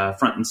is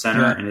front and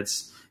center, and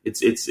it's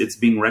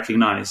being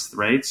recognized,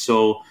 right?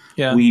 So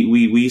we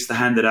used to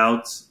hand it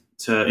out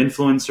to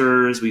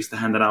influencers. We used to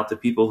hand it out to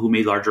people who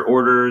made larger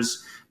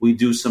orders. We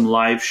do some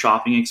live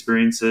shopping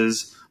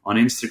experiences on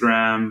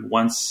Instagram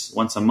once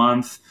a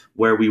month,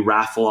 where we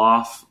raffle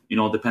off,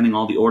 depending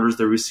on the orders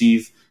they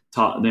receive,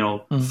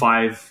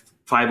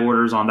 five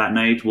orders on that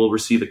night will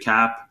receive a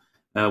cap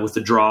with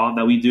the draw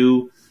that we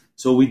do.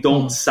 So we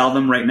don't sell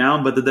them right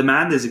now, but the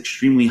demand is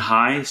extremely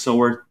high.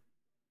 So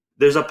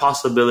there's a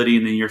possibility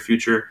in the near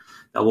future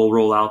that we'll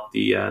roll out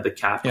the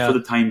cap. But for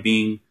the time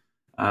being,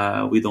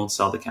 we don't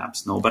sell the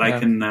caps. No, but I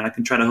can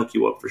try to hook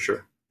you up for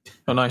sure.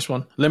 A nice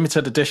one.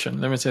 Limited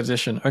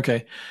edition.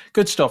 Okay,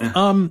 good stuff.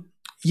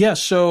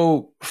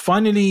 So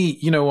finally,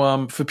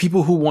 for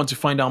people who want to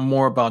find out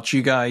more about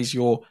you guys,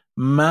 your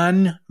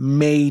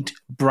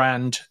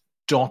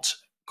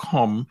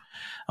manmadebrand.com,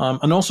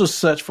 and also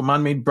search for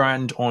Man-Made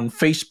Brand on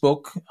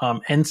Facebook,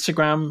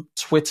 Instagram,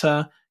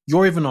 Twitter.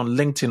 You're even on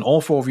LinkedIn.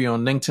 All four of you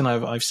on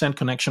LinkedIn. I've sent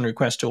connection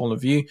requests to all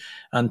of you,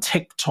 and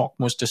TikTok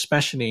most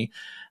especially.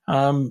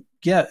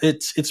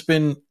 It's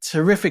been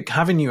terrific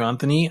having you,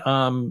 Anthony.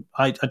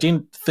 I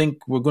didn't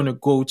think we're going to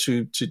go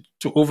to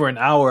over an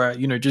hour,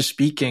 just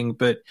speaking,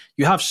 but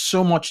you have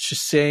so much to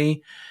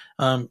say.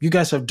 You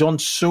guys have done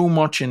so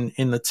much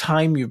in the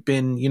time you've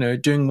been,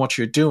 doing what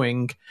you're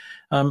doing.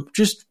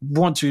 Just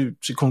want to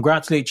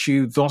congratulate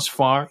you thus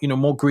far,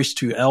 more grease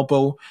to your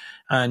elbow.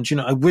 And,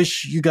 I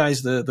wish you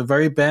guys the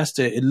very best.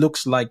 It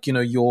looks like,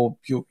 you're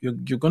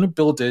going to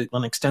build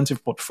an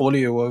extensive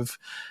portfolio of,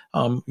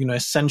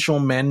 essential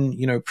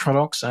men,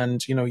 products,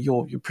 and,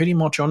 you're pretty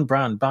much on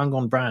brand, bang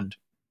on brand.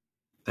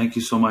 Thank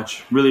you so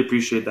much. Really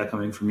appreciate that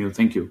coming from you.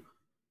 Thank you.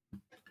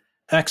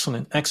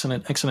 Excellent.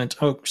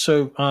 Oh,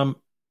 so,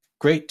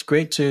 great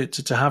to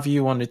have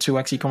you on the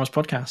 2X e-commerce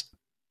podcast.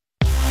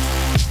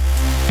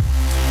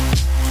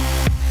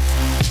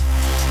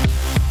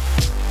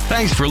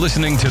 Thanks for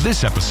listening to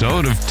this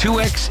episode of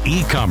 2X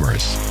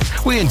e-commerce.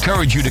 We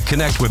encourage you to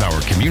connect with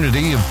our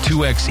community of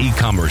 2X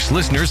e-commerce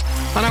listeners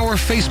on our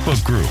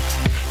Facebook group,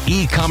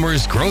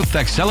 E-commerce Growth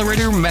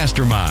Accelerator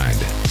Mastermind.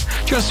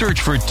 Just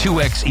search for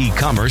 2X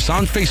e-commerce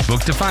on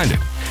Facebook to find it.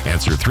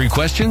 Answer 3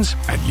 questions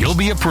and you'll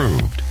be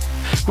approved.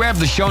 Grab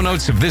the show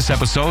notes of this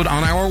episode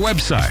on our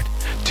website,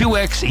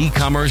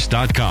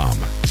 2xecommerce.com.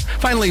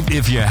 Finally,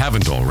 if you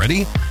haven't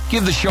already,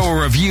 give the show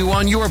a review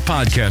on your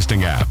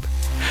podcasting app.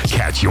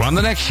 Catch you on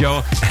the next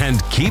show and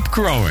keep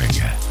growing.